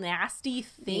sexual nasty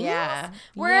things. Yeah.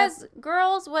 Whereas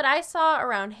girls, what I saw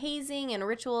around hazing and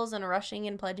rituals and rushing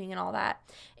and pledging and all that,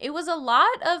 it was a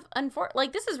lot of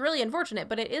like, this is really unfortunate,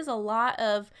 but it is a lot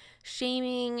of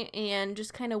shaming and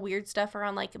just kind of weird stuff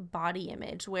around like body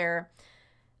image, where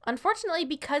unfortunately,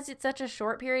 because it's such a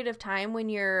short period of time when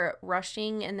you're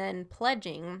rushing and then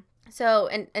pledging. So,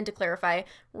 and to clarify,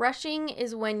 rushing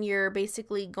is when you're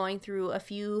basically going through a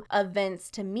few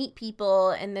events to meet people,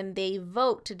 and then they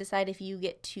vote to decide if you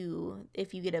get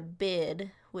a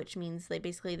bid, which means they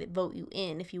basically vote you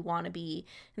in if you want to be,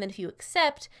 and then if you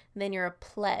accept, then you're a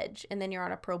pledge, and then you're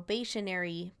on a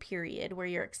probationary period where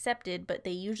you're accepted, but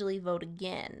they usually vote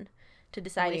again to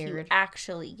decide if you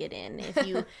actually get in, if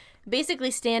you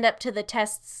basically stand up to the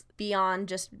tests beyond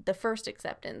just the first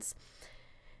acceptance.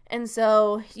 And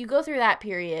so you go through that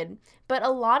period. But a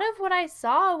lot of what I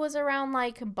saw was around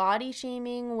like body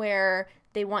shaming, where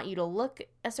they want you to look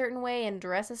a certain way and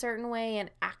dress a certain way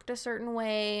and act a certain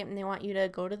way. And they want you to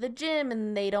go to the gym,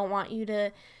 and they don't want you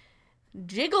to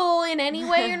jiggle in any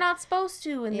way you're not supposed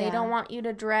to, and they don't want you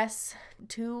to dress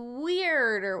too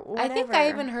weird or whatever. I think I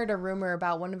even heard a rumor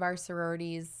about one of our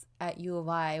sororities at U of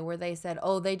I where they said,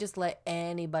 oh, they just let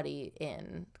anybody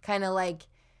in, kind of like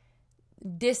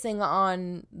dissing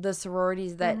on the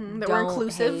sororities that don't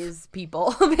inclusive. haze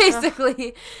people,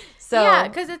 basically. So yeah,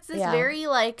 because it's this very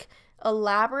like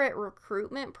elaborate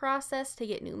recruitment process to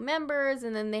get new members,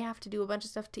 and then they have to do a bunch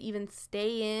of stuff to even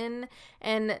stay in,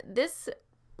 and this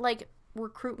like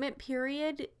recruitment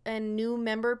period and new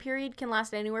member period can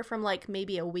last anywhere from like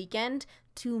maybe a weekend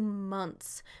to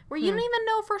months, where you don't even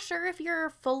know for sure if you're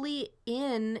fully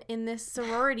in this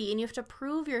sorority, and you have to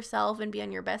prove yourself and be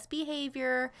on your best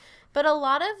behavior. But a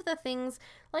lot of the things,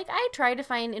 like, I tried to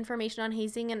find information on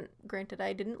hazing, and granted,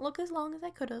 I didn't look as long as I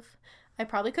could have. I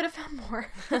probably could have found more.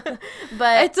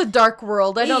 But it's a dark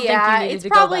world. I don't think you needed to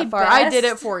go that far. I did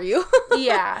it for you.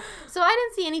 Yeah. So I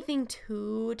didn't see anything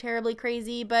too terribly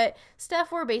crazy, but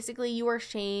stuff where basically you were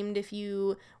shamed if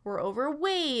you were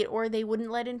overweight, or they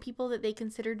wouldn't let in people that they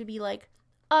considered to be like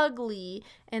ugly,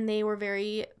 and they were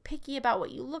very picky about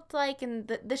what you looked like, and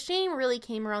the shame really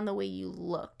came around the way you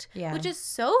looked, which is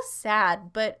so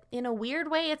sad, but in a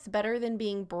weird way it's better than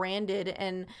being branded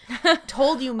and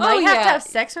told you might have to have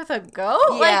sex with a goat.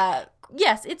 Like,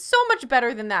 yes, it's so much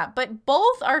better than that, but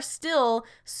both are still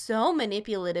so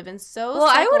manipulative and so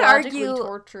psychologically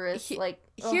torturous.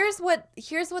 Here's what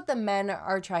the men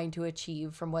are trying to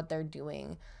achieve from what they're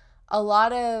doing. A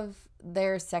lot of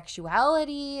their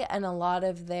sexuality and a lot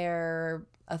of their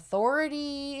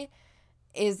authority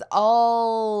is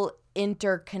all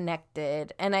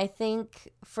interconnected. And I think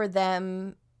for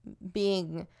them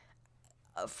being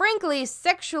frankly,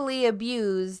 sexually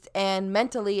abused and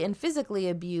mentally and physically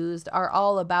abused are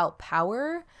all about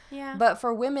power. Yeah. But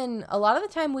for women, a lot of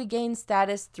the time we gain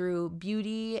status through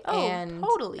beauty and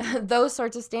totally. those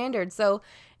sorts of standards. So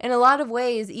in a lot of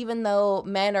ways, even though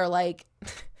men are like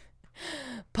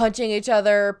punching each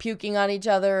other, puking on each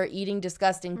other, eating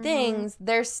disgusting things,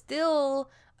 they're still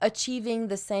achieving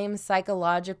the same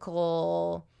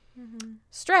psychological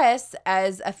stress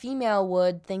as a female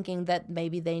would, thinking that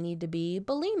maybe they need to be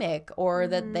bulimic or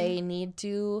that they need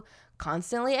to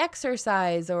constantly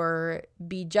exercise or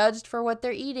be judged for what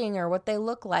they're eating or what they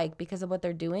look like because of what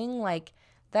they're doing. Like,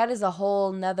 that is a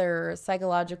whole nother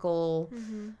psychological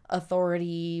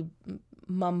authority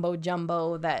mumbo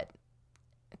jumbo that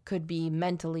could be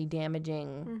mentally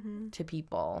damaging to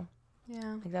people.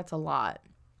 Yeah. Like, that's a lot.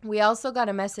 We also got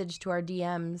a message to our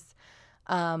DMs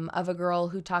of a girl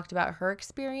who talked about her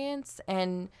experience,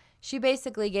 and she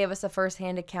basically gave us a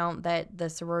firsthand account that the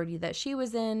sorority that she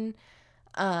was in,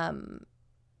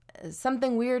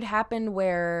 something weird happened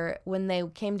where when they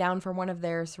came down for one of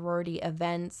their sorority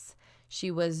events, she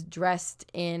was dressed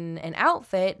in an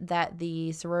outfit that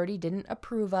the sorority didn't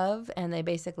approve of, and they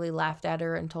basically laughed at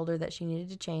her and told her that she needed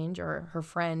to change, or her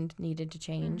friend needed to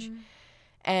change.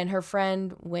 And her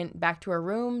friend went back to her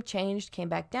room, changed, came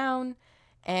back down,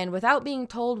 and without being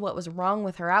told what was wrong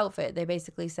with her outfit, they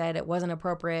basically said it wasn't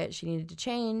appropriate, she needed to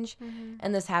change.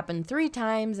 And this happened 3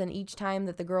 times, and each time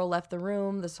that the girl left the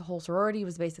room, this whole sorority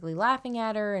was basically laughing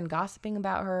at her and gossiping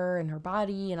about her and her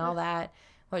body and all that,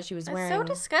 what she was That's wearing. so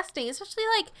disgusting. Especially,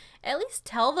 like, at least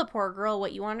tell the poor girl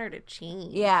what you want her to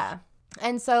change. Yeah.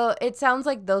 And so it sounds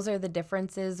like those are the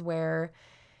differences where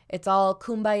it's all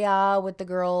kumbaya with the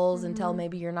girls until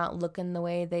maybe you're not looking the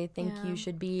way they think you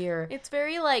should be, or it's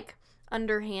very, like,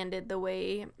 underhanded the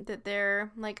way that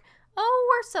they're like, oh,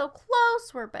 we're so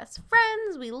close, we're best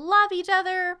friends, we love each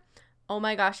other. Oh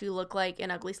my gosh, you look like an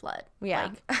ugly slut.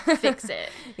 Yeah. Like, fix it.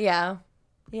 Yeah.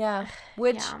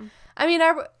 Which, I mean,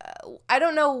 I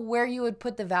don't know where you would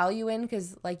put the value in,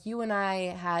 because, like, you and I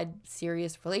had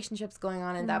serious relationships going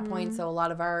on at that point, so a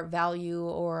lot of our value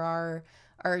or our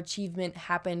achievement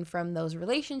happened from those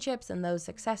relationships and those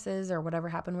successes or whatever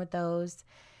happened with those.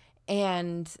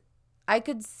 And I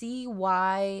could see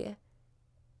why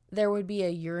there would be a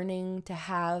yearning to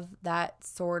have that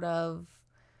sort of,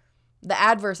 the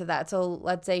adverse of that. So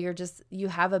let's say you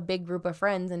have a big group of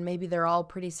friends and maybe they're all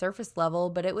pretty surface level,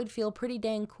 but it would feel pretty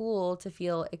dang cool to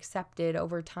feel accepted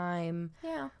over time.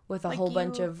 Yeah. With a whole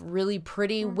bunch of really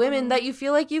pretty women that you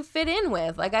feel like you fit in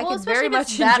with. Like, I could very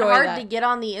much enjoy that. It's hard to get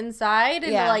on the inside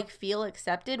and Yeah. to, like, feel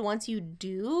accepted. Once you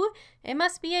do, it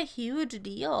must be a huge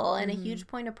deal and a huge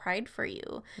point of pride for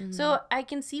you. So I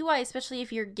can see why, especially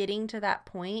if you're getting to that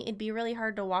point, it'd be really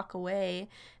hard to walk away.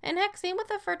 And heck, same with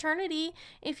a fraternity.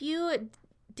 If you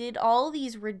did all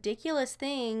these ridiculous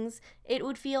things, it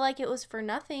would feel like it was for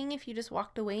nothing if you just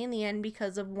walked away in the end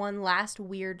because of one last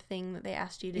weird thing that they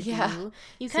asked you to do.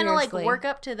 You kind of, like, work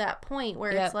up to that point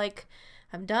where it's like,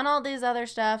 I've done all this other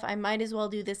stuff, I might as well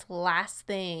do this last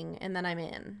thing, and then I'm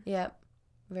in. Yep,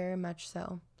 very much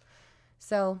so.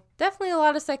 So definitely a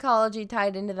lot of psychology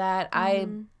tied into that.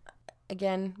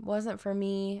 Again, wasn't for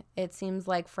me. It seems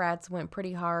like frats went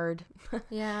pretty hard.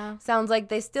 Yeah. Sounds like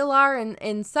they still are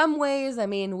in some ways. I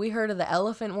mean, we heard of the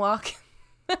elephant walk.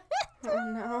 Oh,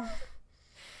 no.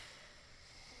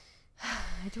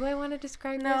 Do I want to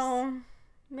describe this? No.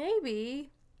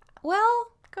 Maybe. Well,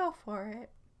 Go for it.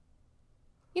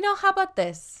 you know, how about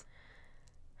this?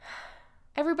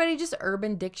 Everybody just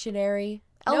Urban Dictionary.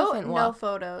 Elephant walk. No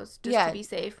photos, just to be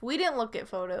safe. We didn't look at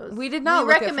photos. We did not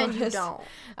look at recommend photos. You don't.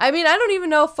 I mean, I don't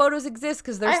even know if photos exist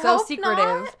because they're I so hope secretive.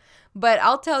 not. But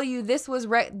I'll tell you, this was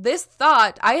this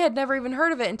thought, I had never even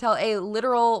heard of it until a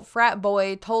literal frat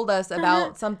boy told us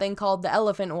about something called the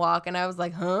elephant walk. And I was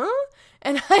like, huh?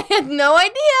 And I had no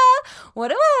idea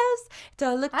what it was.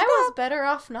 So I looked it was up. better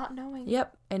off not knowing.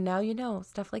 Yep. And now you know.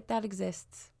 Stuff like that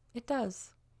exists. It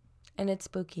does. And it's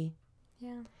spooky.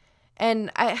 Yeah.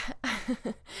 And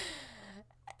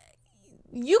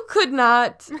you could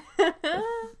not,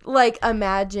 like,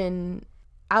 imagine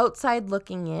outside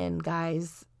looking in,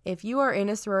 guys. If you are in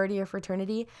a sorority or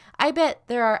fraternity, I bet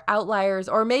there are outliers,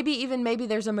 or maybe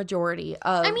there's a majority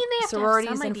of they have sororities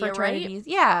to have some and idea, fraternities. right?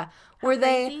 Yeah, where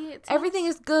crazy it everything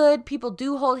is good. People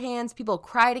do hold hands. People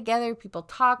cry together. People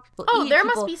talk. People eat. There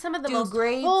people must be some of the do most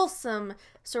grades. wholesome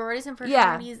sororities and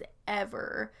fraternities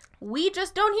ever. We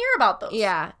just don't hear about those.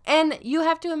 Yeah, and you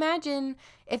have to imagine,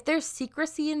 if there's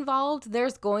secrecy involved,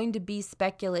 there's going to be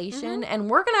speculation, and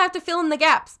we're going to have to fill in the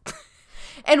gaps.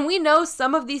 And we know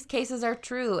some of these cases are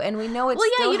true, and we know it's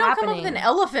still happening. Well, yeah, you don't come up with an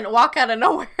elephant walk out of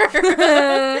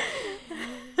nowhere.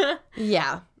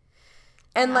 Yeah.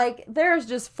 And, Yeah. like, there's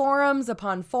just forums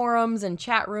upon forums and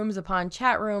chat rooms upon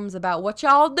chat rooms about what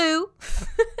y'all do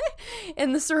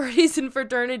in the sororities and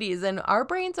fraternities. And our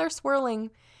brains are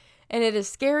swirling. And it is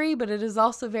scary, but it is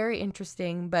also very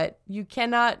interesting. But you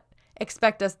cannot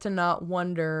expect us to not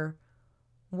wonder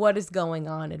what is going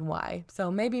on and why.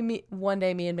 So maybe one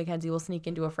day me and Mackenzie will sneak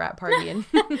into a frat party and...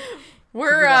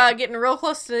 We're getting real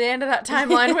close to the end of that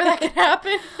timeline where that can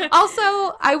happen.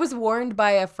 Also, I was warned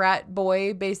by a frat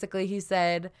boy. Basically, he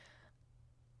said,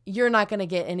 you're not going to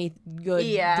get any good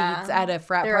deets at a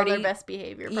frat They're party. on their best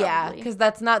behavior, probably. Yeah, because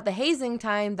that's not the hazing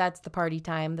time. That's the party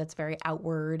time. That's very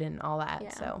outward and all that.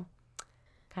 Yeah. So,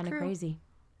 kind of True. crazy.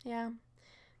 Yeah.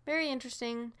 Very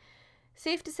interesting.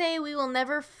 Safe to say we will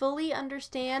never fully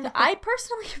understand. I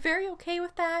personally am very okay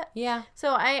with that. Yeah.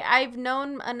 So I've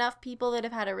known enough people that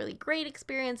have had a really great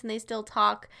experience and they still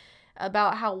talk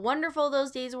about how wonderful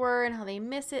those days were and how they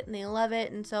miss it and they love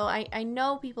it. And so I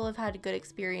know people have had good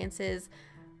experiences.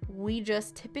 We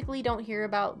just typically don't hear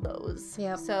about those.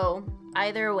 Yep. So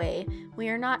either way, we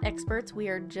are not experts. We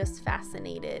are just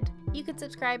fascinated. You can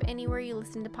subscribe anywhere you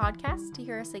listen to podcasts to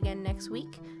hear us again next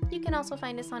week. You can also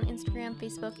find us on Instagram,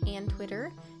 Facebook, and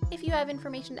Twitter. If you have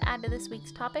information to add to this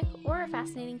week's topic or a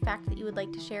fascinating fact that you would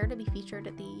like to share to be featured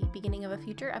at the beginning of a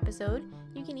future episode,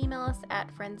 you can email us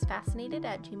at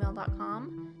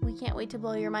friendsfascinated@gmail.com. We can't wait to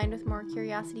blow your mind with more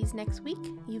curiosities next week.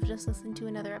 You've just listened to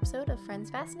another episode of Friends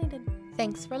Fascinated.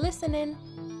 Thanks for listening.